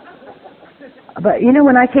 But,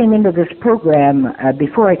 when I came into this program,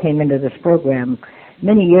 before I came into this program,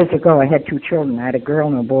 many years ago, I had 2 children. I had a girl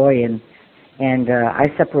and a boy, and I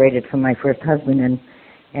separated from my first husband,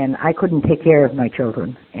 and I couldn't take care of my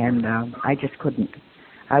children, and I just couldn't.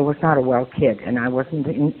 I was not a well kid, and I wasn't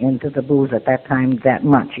into the booze at that time that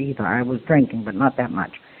much either. I was drinking, but not that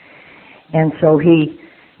much. And so he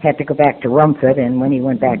had to go back to Rumford, and when he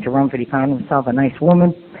went back to Rumford, he found himself a nice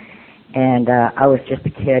woman, and I was just a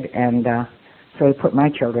kid, and So he put my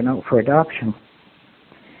children out for adoption.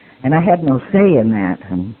 And I had no say in that.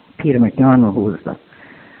 And Peter McDonald, who was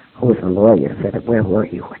the lawyer, said, "Where were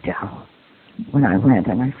you, Adele?" when I went.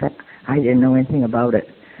 And I said, I didn't know anything about it.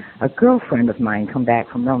 A girlfriend of mine come back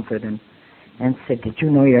from Rumford and said, "Did you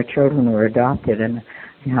know your children were adopted?" And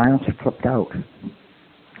I almost flipped out.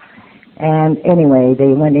 And anyway,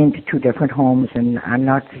 they went into 2 different homes, and I'm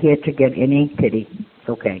not here to get any pity. It's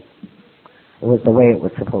okay. It was the way it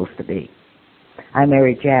was supposed to be. I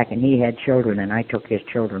married Jack, and he had children, and I took his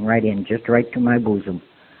children just right to my bosom.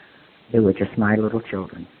 They were just my little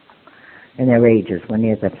children. And their ages were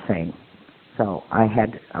near the same. So I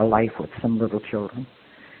had a life with some little children.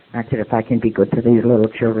 I said, if I can be good to these little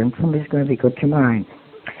children, somebody's going to be good to mine.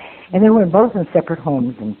 And they were both in separate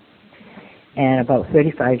homes, and about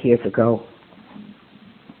 35 years ago,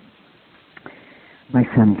 my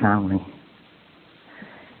son found me.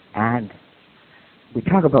 And we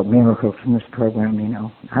talk about miracles in this program, you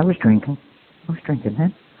know. I was drinking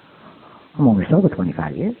then. I'm only sober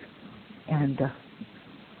 25 years. And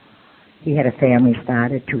he had a family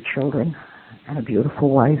started, 2 children, and a beautiful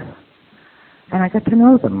wife. And I got to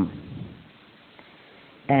know them.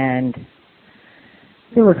 And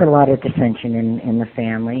there was a lot of dissension in the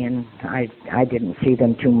family, and I didn't see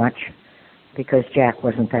them too much because Jack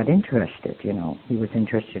wasn't that interested, you know. He was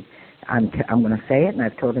interested. I'm going to say it, and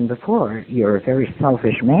I've told him before, you're a very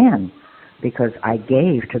selfish man because I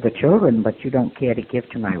gave to the children, but you don't care to give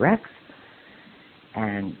to my Rex.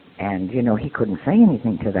 And you know, he couldn't say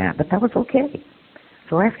anything to that, but that was okay.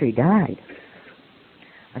 So after he died,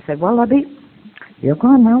 I said, well, Lovey, you're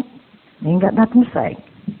gone now. You ain't got nothing to say.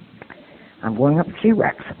 I'm going up to see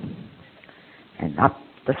Rex. And up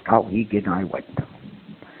the Skowhegan I went.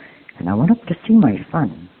 And I went up to see my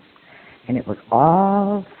son. And it was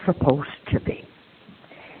all supposed to be.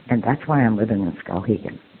 And that's why I'm living in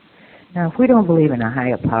Skowhegan. Now, if we don't believe in a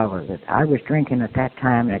higher power, that I was drinking at that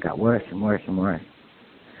time and it got worse and worse and worse.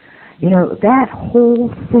 You know, that whole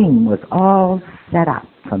thing was all set up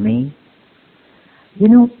for me. You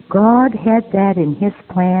know, God had that in His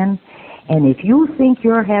plan, and if you think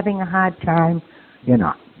you're having a hard time, you're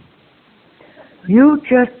not. You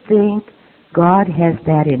just think God has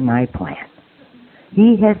that in my plan.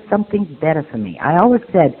 He has something better for me. I always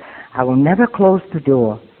said, I will never close the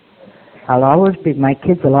door. My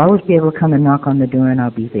kids will always be able to come and knock on the door, and I'll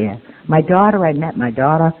be there. I met my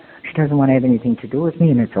daughter. She doesn't want to have anything to do with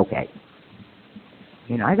me, and it's okay.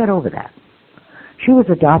 You know, I got over that. She was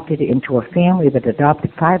adopted into a family that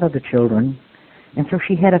adopted 5 other children, and so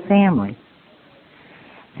she had a family.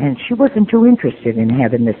 And she wasn't too interested in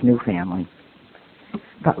having this new family.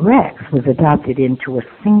 But Rex was adopted into a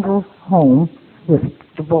single home with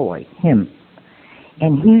the boy, him.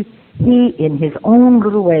 And he, in his own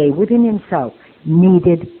little way, within himself,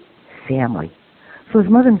 needed family. So his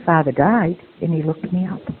mother and father died, and he looked me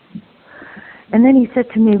up. And then he said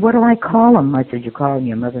to me, what do I call them? I said, you call them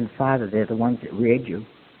your mother and father. They're the ones that reared you.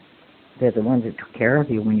 They're the ones that took care of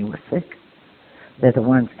you when you were sick. They're the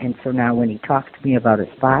ones. And so now when he talks to me about his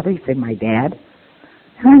father, he said, my dad.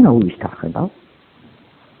 And I know who he's talking about.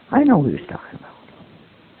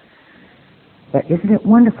 But isn't it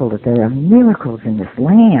wonderful that there are miracles in this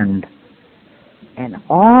land? And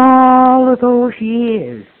all of those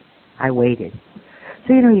years, I waited.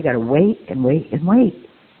 So, you know, you got to wait and wait and wait.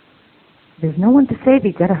 There's no one to save you.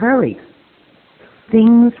 You've got to hurry.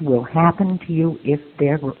 Things will happen to you if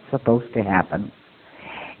they're supposed to happen.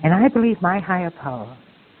 And I believe my higher power,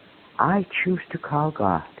 I choose to call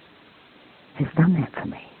God, has done that for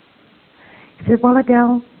me. He said, well,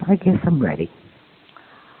 Adele, I guess I'm ready.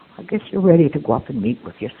 I guess you're ready to go up and meet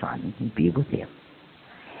with your son and be with him.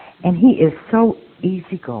 And he is so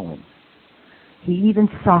easygoing. He even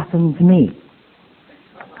softens me.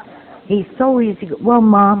 He's so easy. Well,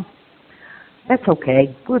 Mom, that's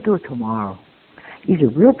okay. We'll do it tomorrow. He's a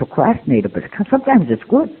real procrastinator, but sometimes it's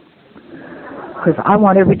good. Because I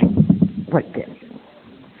want everything right then.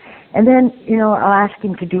 And then, you know, I'll ask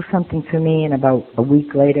him to do something for me, and about a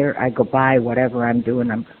week later, I go by whatever I'm doing.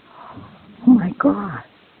 Oh, my God.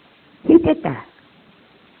 He did that.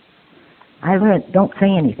 I learned, don't say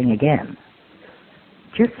anything again.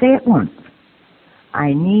 Just say it once.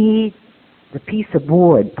 I need the piece of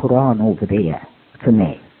board put on over there for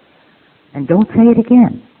me. And don't say it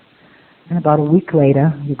again. And about a week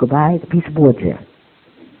later, you go by, the piece of board's there.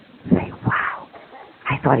 Say, wow,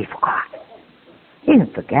 I thought he forgot. He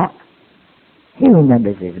didn't forget. He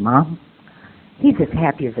remembers his mom. He's as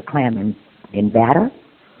happy as a clam in batter.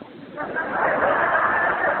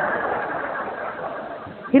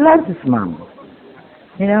 He loves his mom.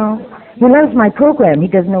 You know, he loves my program. He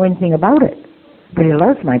doesn't know anything about it. But he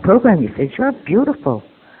loves my program. He says, you're beautiful.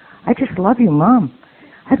 I just love you, Mom.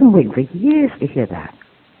 I've been waiting for years to hear that.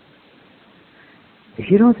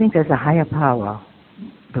 If you don't think there's a higher power,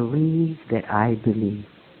 believe that I believe.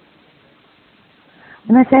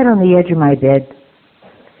 When I sat on the edge of my bed,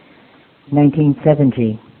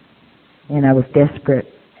 1970, and I was desperate,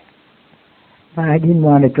 I didn't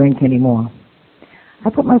want to drink anymore. I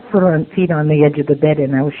put my feet on the edge of the bed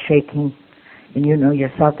and I was shaking. And you know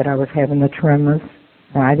yourself that I was having the tremors.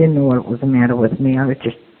 Now, I didn't know what was the matter with me. I was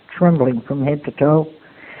just trembling from head to toe.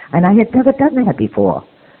 And I had never done that before.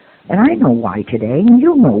 And I know why today, and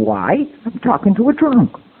you know why. I'm talking to a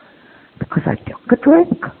drunk. Because I took a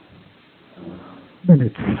drink. And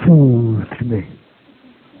it soothed me.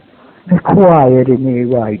 It quieted me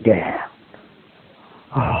right down.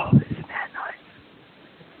 Oh, isn't that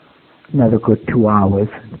nice? Another good 2 hours.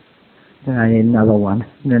 Then I need another one.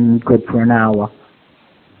 Then good for an hour.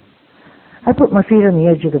 I put my feet on the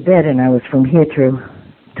edge of the bed, and I was from here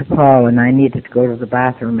to Paul, and I needed to go to the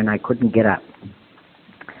bathroom, and I couldn't get up.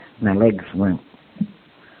 My legs weren't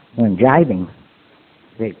jiving.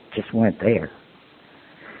 They just weren't there.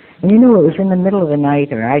 And you know, it was in the middle of the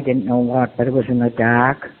night, or I didn't know what, but it was in the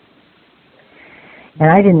dark. And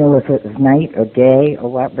I didn't know if it was night or day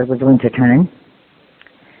or what, but it was winter time.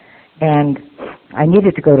 And I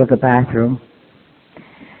needed to go to the bathroom.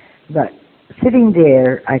 But sitting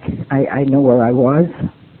there, I know where I was.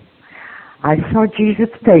 I saw Jesus'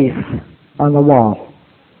 face on the wall.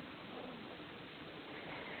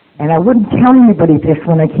 And I wouldn't tell anybody this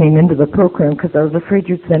when I came into the program because I was afraid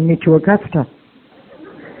you'd send me to Augusta.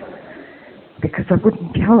 Because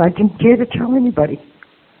I didn't dare to tell anybody.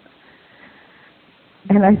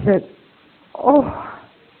 And I said, oh,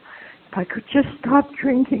 if I could just stop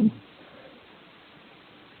drinking.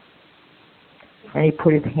 And he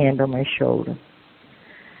put his hand on my shoulder.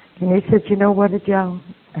 And he said, you know what, Adele?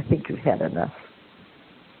 I think you've had enough.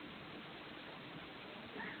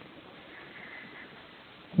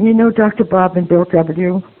 You know Dr. Bob and Bill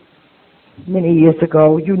W. Many years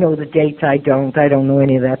ago, you know the dates, I don't know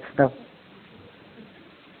any of that stuff.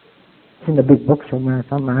 It's in the big book somewhere,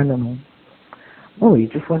 I don't know. Oh, you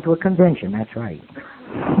just went to a convention, that's right.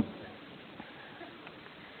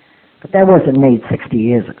 But that wasn't made 60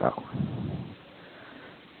 years ago.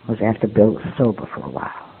 It was after Bill was sober for a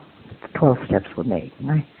while. The 12 steps were made.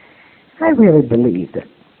 And I really believe that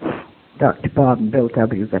Dr. Bob and Bill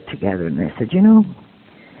W. got together and they said, you know,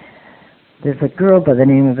 there's a girl by the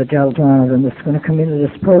name of Adele Donovan that's going to come into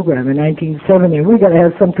this program in 1970. We got to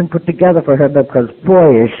have something put together for her because,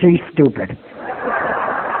 boy, is she stupid.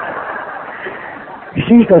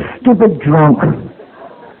 She's a stupid drunk.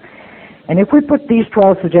 And if we put these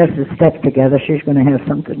 12 suggested steps together, she's going to have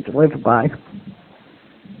something to live by.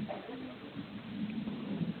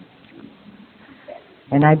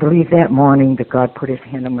 And I believe that morning that God put his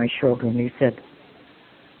hand on my shoulder and he said,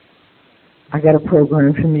 I got a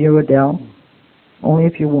program from you, Adele, only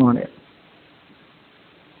if you want it.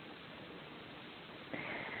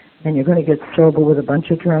 And you're going to get sober with a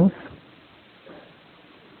bunch of drunks,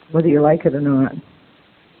 whether you like it or not.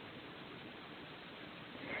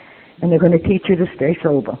 And they're going to teach you to stay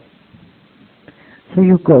sober. So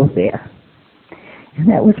you go there. And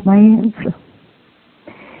that was my answer.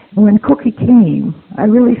 And when Cookie came, I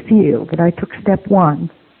really feel that I took step one.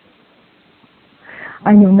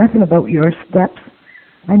 I knew nothing about your steps.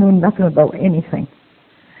 I knew nothing about anything.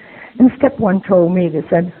 And step one told me, they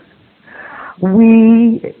said,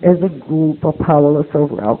 we as a group are powerless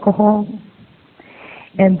over alcohol.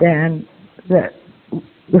 And then that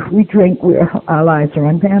if we drink, our lives are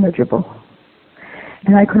unmanageable.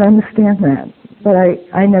 And I could understand that, but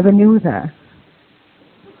I never knew that.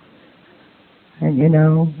 And you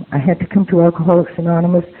know, I had to come to Alcoholics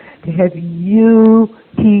Anonymous to have you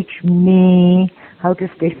teach me how to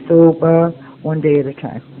stay sober one day at a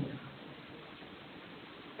time.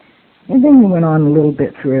 And then you went on a little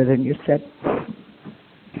bit further and you said,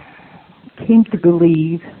 came to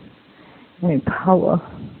believe in a power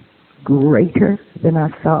greater than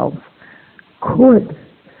ourselves could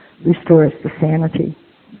restore us to sanity.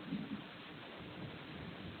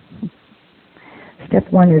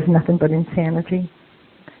 Step one is nothing but insanity.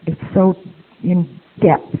 It's so in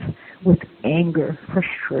depth with anger,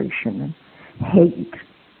 frustration, and hate.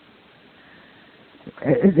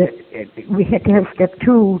 We had to have step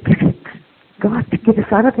two to God to get us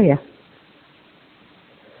out of there.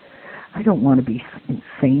 I don't want to be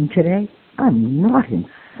insane today. I'm not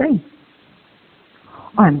insane.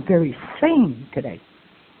 I'm very sane today.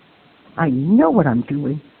 I know what I'm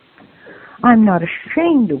doing. I'm not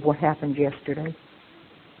ashamed of what happened yesterday.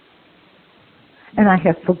 And I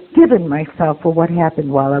have forgiven myself for what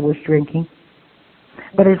happened while I was drinking.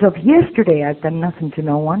 But as of yesterday, I've done nothing to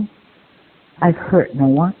no one. I've hurt no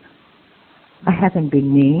one. I haven't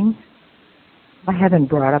been mean. I haven't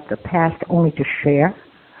brought up the past only to share.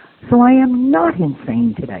 So I am not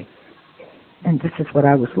insane today. And this is what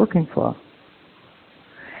I was looking for.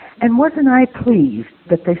 And wasn't I pleased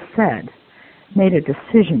that they said, made a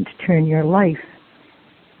decision to turn your life,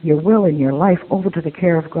 your will and your life over to the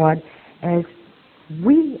care of God as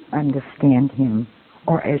we understand Him,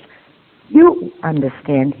 or as you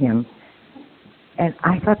understand Him. And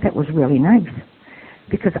I thought that was really nice,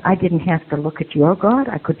 because I didn't have to look at your God.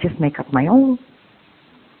 I could just make up my own.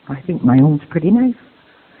 I think my own's pretty nice,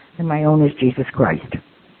 and my own is Jesus Christ,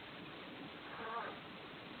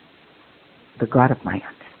 the God of my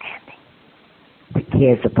understanding, that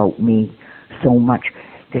cares about me so much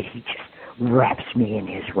that He just wraps me in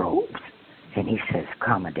His robes, and He says,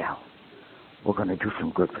 "Come, Adele, we're going to do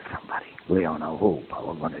some good for somebody. We don't know who, but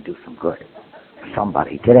we're going to do some good for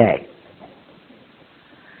somebody today."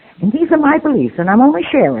 And these are my beliefs, and I'm only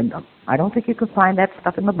sharing them. I don't think you can find that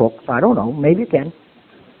stuff in the books. I don't know. Maybe you can.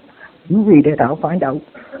 You read it. I'll find out.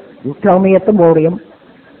 You tell me at the podium.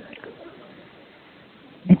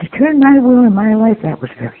 And to turn my will in my life, that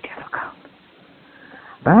was very difficult.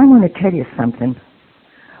 But I'm going to tell you something.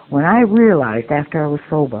 When I realized after I was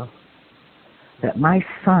sober that my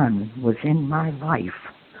son was in my life,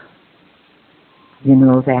 you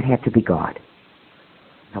know, that had to be God.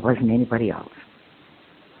 That wasn't anybody else.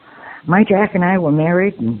 My Jack and I were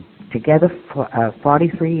married and together for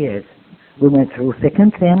 43 years. We went through thick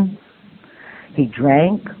and thin. He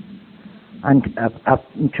drank up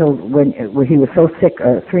until when he was so sick,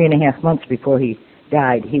 3.5 months before he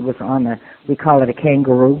died. He was on we call it a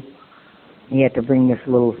kangaroo. He had to bring this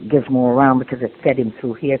little gizmo around because it fed him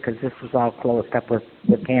through here, because this was all closed up with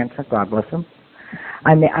cancer. God bless him.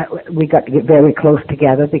 We got to get very close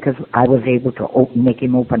together because I was able to make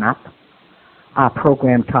him open up. Our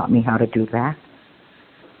program taught me how to do that.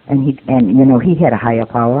 And you know, he had a higher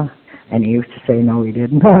power, and he used to say, no, he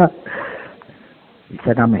didn't. He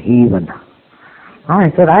said, I'm a heathen. I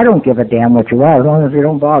said, I don't give a damn what you are as long as you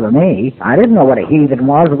don't bother me. I didn't know what a heathen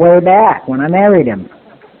was way back when I married him.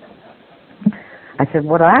 I said,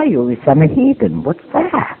 what are you? He said, I'm a heathen. What's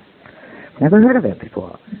that? Never heard of it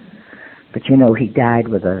before. But you know, he died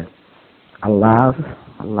with a love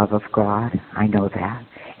of God. I know that.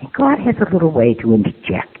 And God has a little way to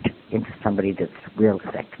interject into somebody that's real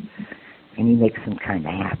sick. And He makes them kind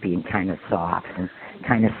of happy and kind of soft and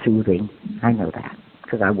kind of soothing. I know that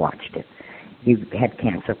because I watched it. He had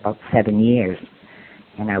cancer about 7 years,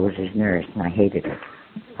 and I was his nurse, and I hated it.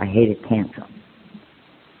 I hated cancer.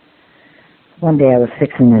 One day I was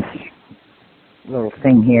fixing this little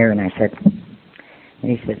thing here, and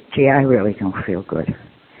he said, gee, I really don't feel good.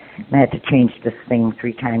 And I had to change this thing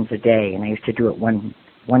 3 times a day, and I used to do it one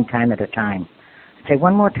time at a time. I'd say,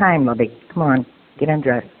 one more time, Lovey, come on, get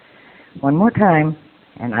undressed. One more time,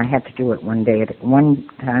 and I had to do it one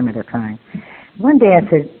time at a time. One day I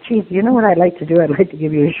said, Chief, you know what I'd like to do? I'd like to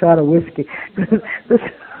give you a shot of whiskey.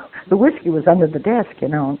 The whiskey was under the desk, you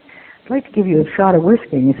know. I'd like to give you a shot of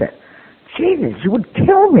whiskey. And he said, Jesus, you would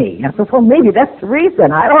kill me. I said, well, maybe that's the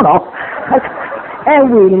reason. I don't know. And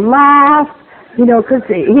we laughed, you know, because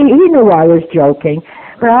he knew I was joking.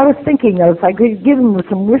 But I was thinking, if I could give him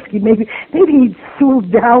some whiskey, maybe he'd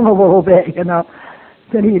soothe down a little bit, you know.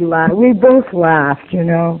 Then he laughed. We both laughed, you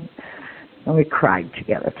know. And we cried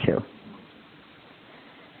together, too.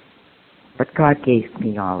 But God gave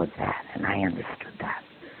me all of that, and I understood that.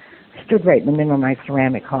 I stood right in the middle of my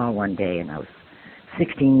ceramic hall one day, and I was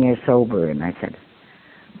 16 years sober, and I said,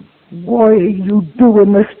 why are you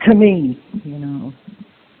doing this to me? You know,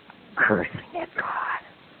 cursing at God.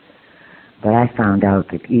 But I found out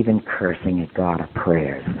that even cursing at God are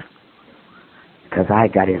prayers, because I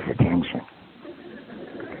got His attention.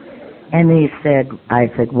 And I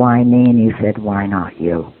said, why me? And he said, why not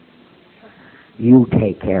you? You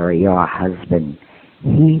take care of your husband.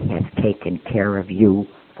 He has taken care of you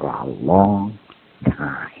for a long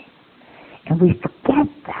time. And we forget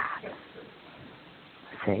that.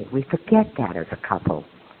 We forget that as a couple.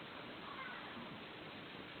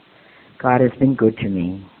 God has been good to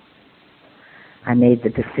me. I made the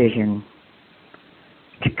decision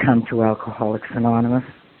to come to Alcoholics Anonymous,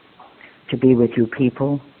 to be with you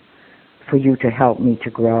people, for you to help me to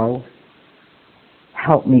grow,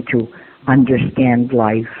 help me to understand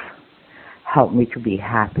life, help me to be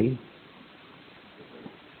happy.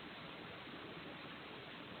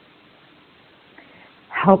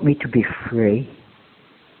 Help me to be free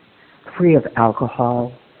of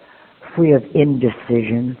alcohol, free of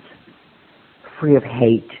indecisions, free of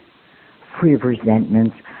hate, free of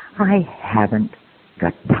resentments. I haven't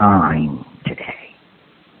got time today.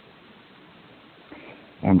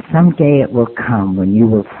 And someday it will come when you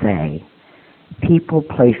will say, people,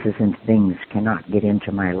 places, and things cannot get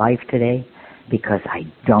into my life today because I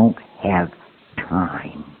don't have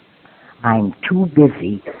time. I'm too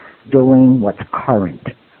busy doing what's current,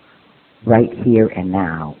 right here and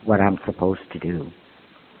now, what I'm supposed to do.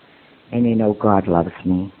 And you know God loves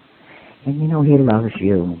me. And you know He loves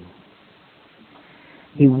you.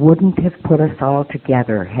 He wouldn't have put us all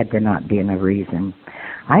together had there not been a reason.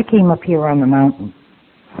 I came up here on the mountain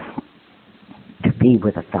to be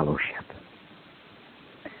with a fellowship,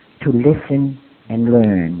 to listen and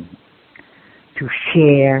learn, to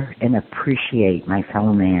share and appreciate my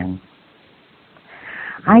fellow man.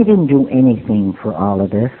 I didn't do anything for all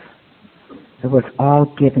of this. It was all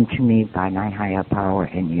given to me by my higher power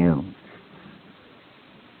and you.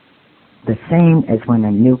 The same as when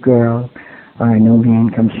a new girl or a new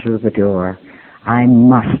man comes through the door, I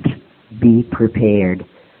must be prepared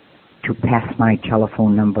to pass my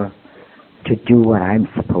telephone number to do what I'm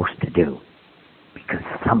supposed to do because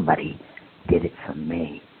somebody did it for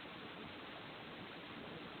me.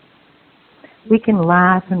 We can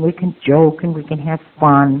laugh and we can joke and we can have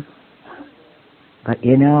fun, but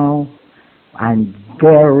you know, I'm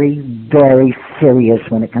very, very serious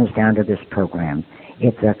when it comes down to this program.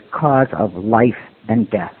 It's a cause of life and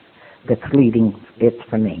death that's leading it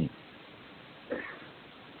for me.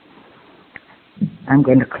 I'm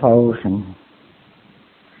going to close, and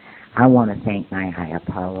I want to thank my higher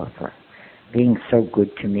power for being so good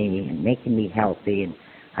to me and making me healthy. And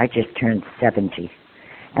I just turned 70.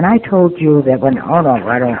 And I told you that when, you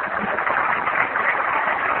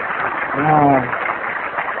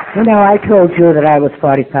know, I told you that I was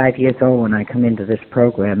 45 years old when I come into this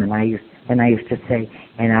program, and I used to say,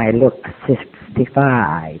 and I look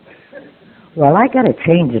 65. Well, I got to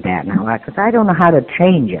change that now, because I don't know how to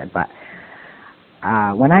change it, but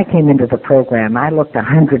when I came into the program, I looked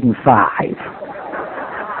 105.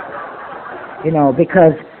 You know,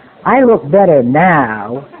 because I look better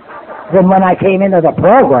now than when I came into the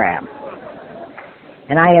program.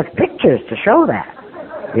 And I have pictures to show that,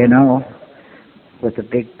 you know, with the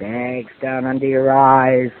big bags down under your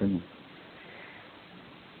eyes. And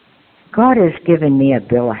God has given me a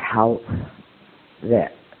bill of health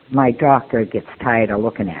that my doctor gets tired of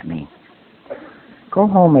looking at me. Go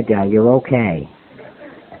home, Adele, you're okay.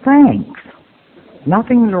 Thanks.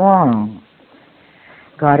 Nothing's wrong.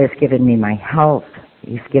 God has given me my health.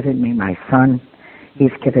 He's given me my son.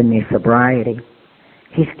 He's given me sobriety.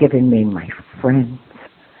 He's given me my friends.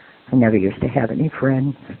 I never used to have any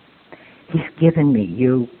friends. He's given me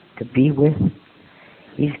you to be with.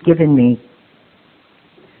 He's given me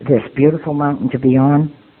this beautiful mountain to be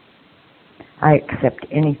on. I accept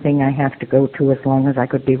anything I have to go to as long as I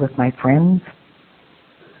could be with my friends.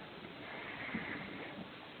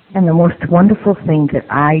 And the most wonderful thing that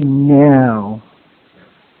I know,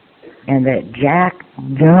 and that Jack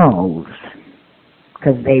knows,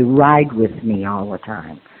 because they ride with me all the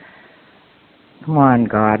time. Come on,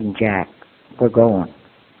 God and Jack, we're going.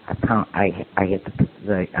 I hit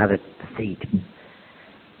the other seat.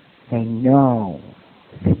 They know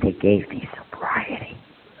that they gave me sobriety.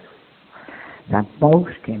 The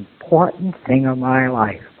most important thing of my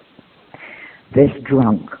life. This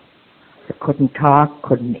drunk that couldn't talk,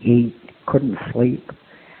 couldn't eat, couldn't sleep,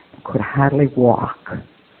 could hardly walk.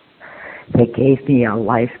 They gave me a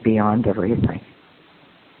life beyond everything.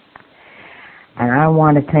 And I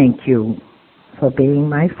want to thank you for being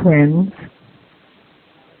my friends.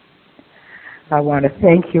 I want to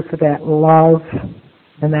thank you for that love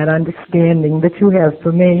and that understanding that you have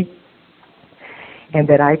for me and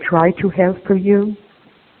that I try to have for you.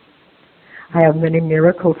 I have many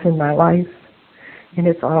miracles in my life, and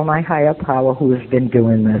it's all my higher power who has been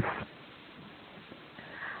doing this.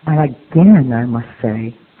 And again, I must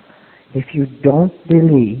say, if you don't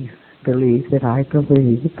believe that I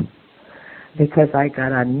believe, because I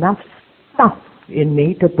got enough stuff in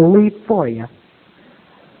me to believe for you.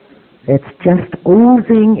 It's just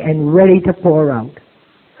oozing and ready to pour out.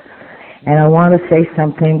 And I want to say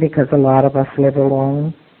something because a lot of us live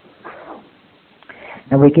alone.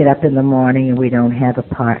 And we get up in the morning and we don't have a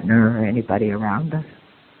partner or anybody around us.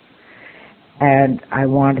 And I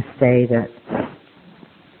want to say that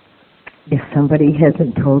if somebody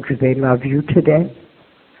hasn't told you they love you today,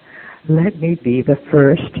 let me be the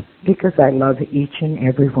first, because I love each and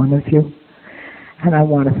every one of you. And I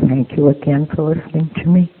want to thank you again for listening to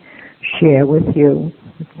me, share with you.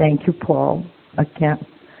 Thank you, Paul, again.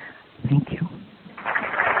 Thank you.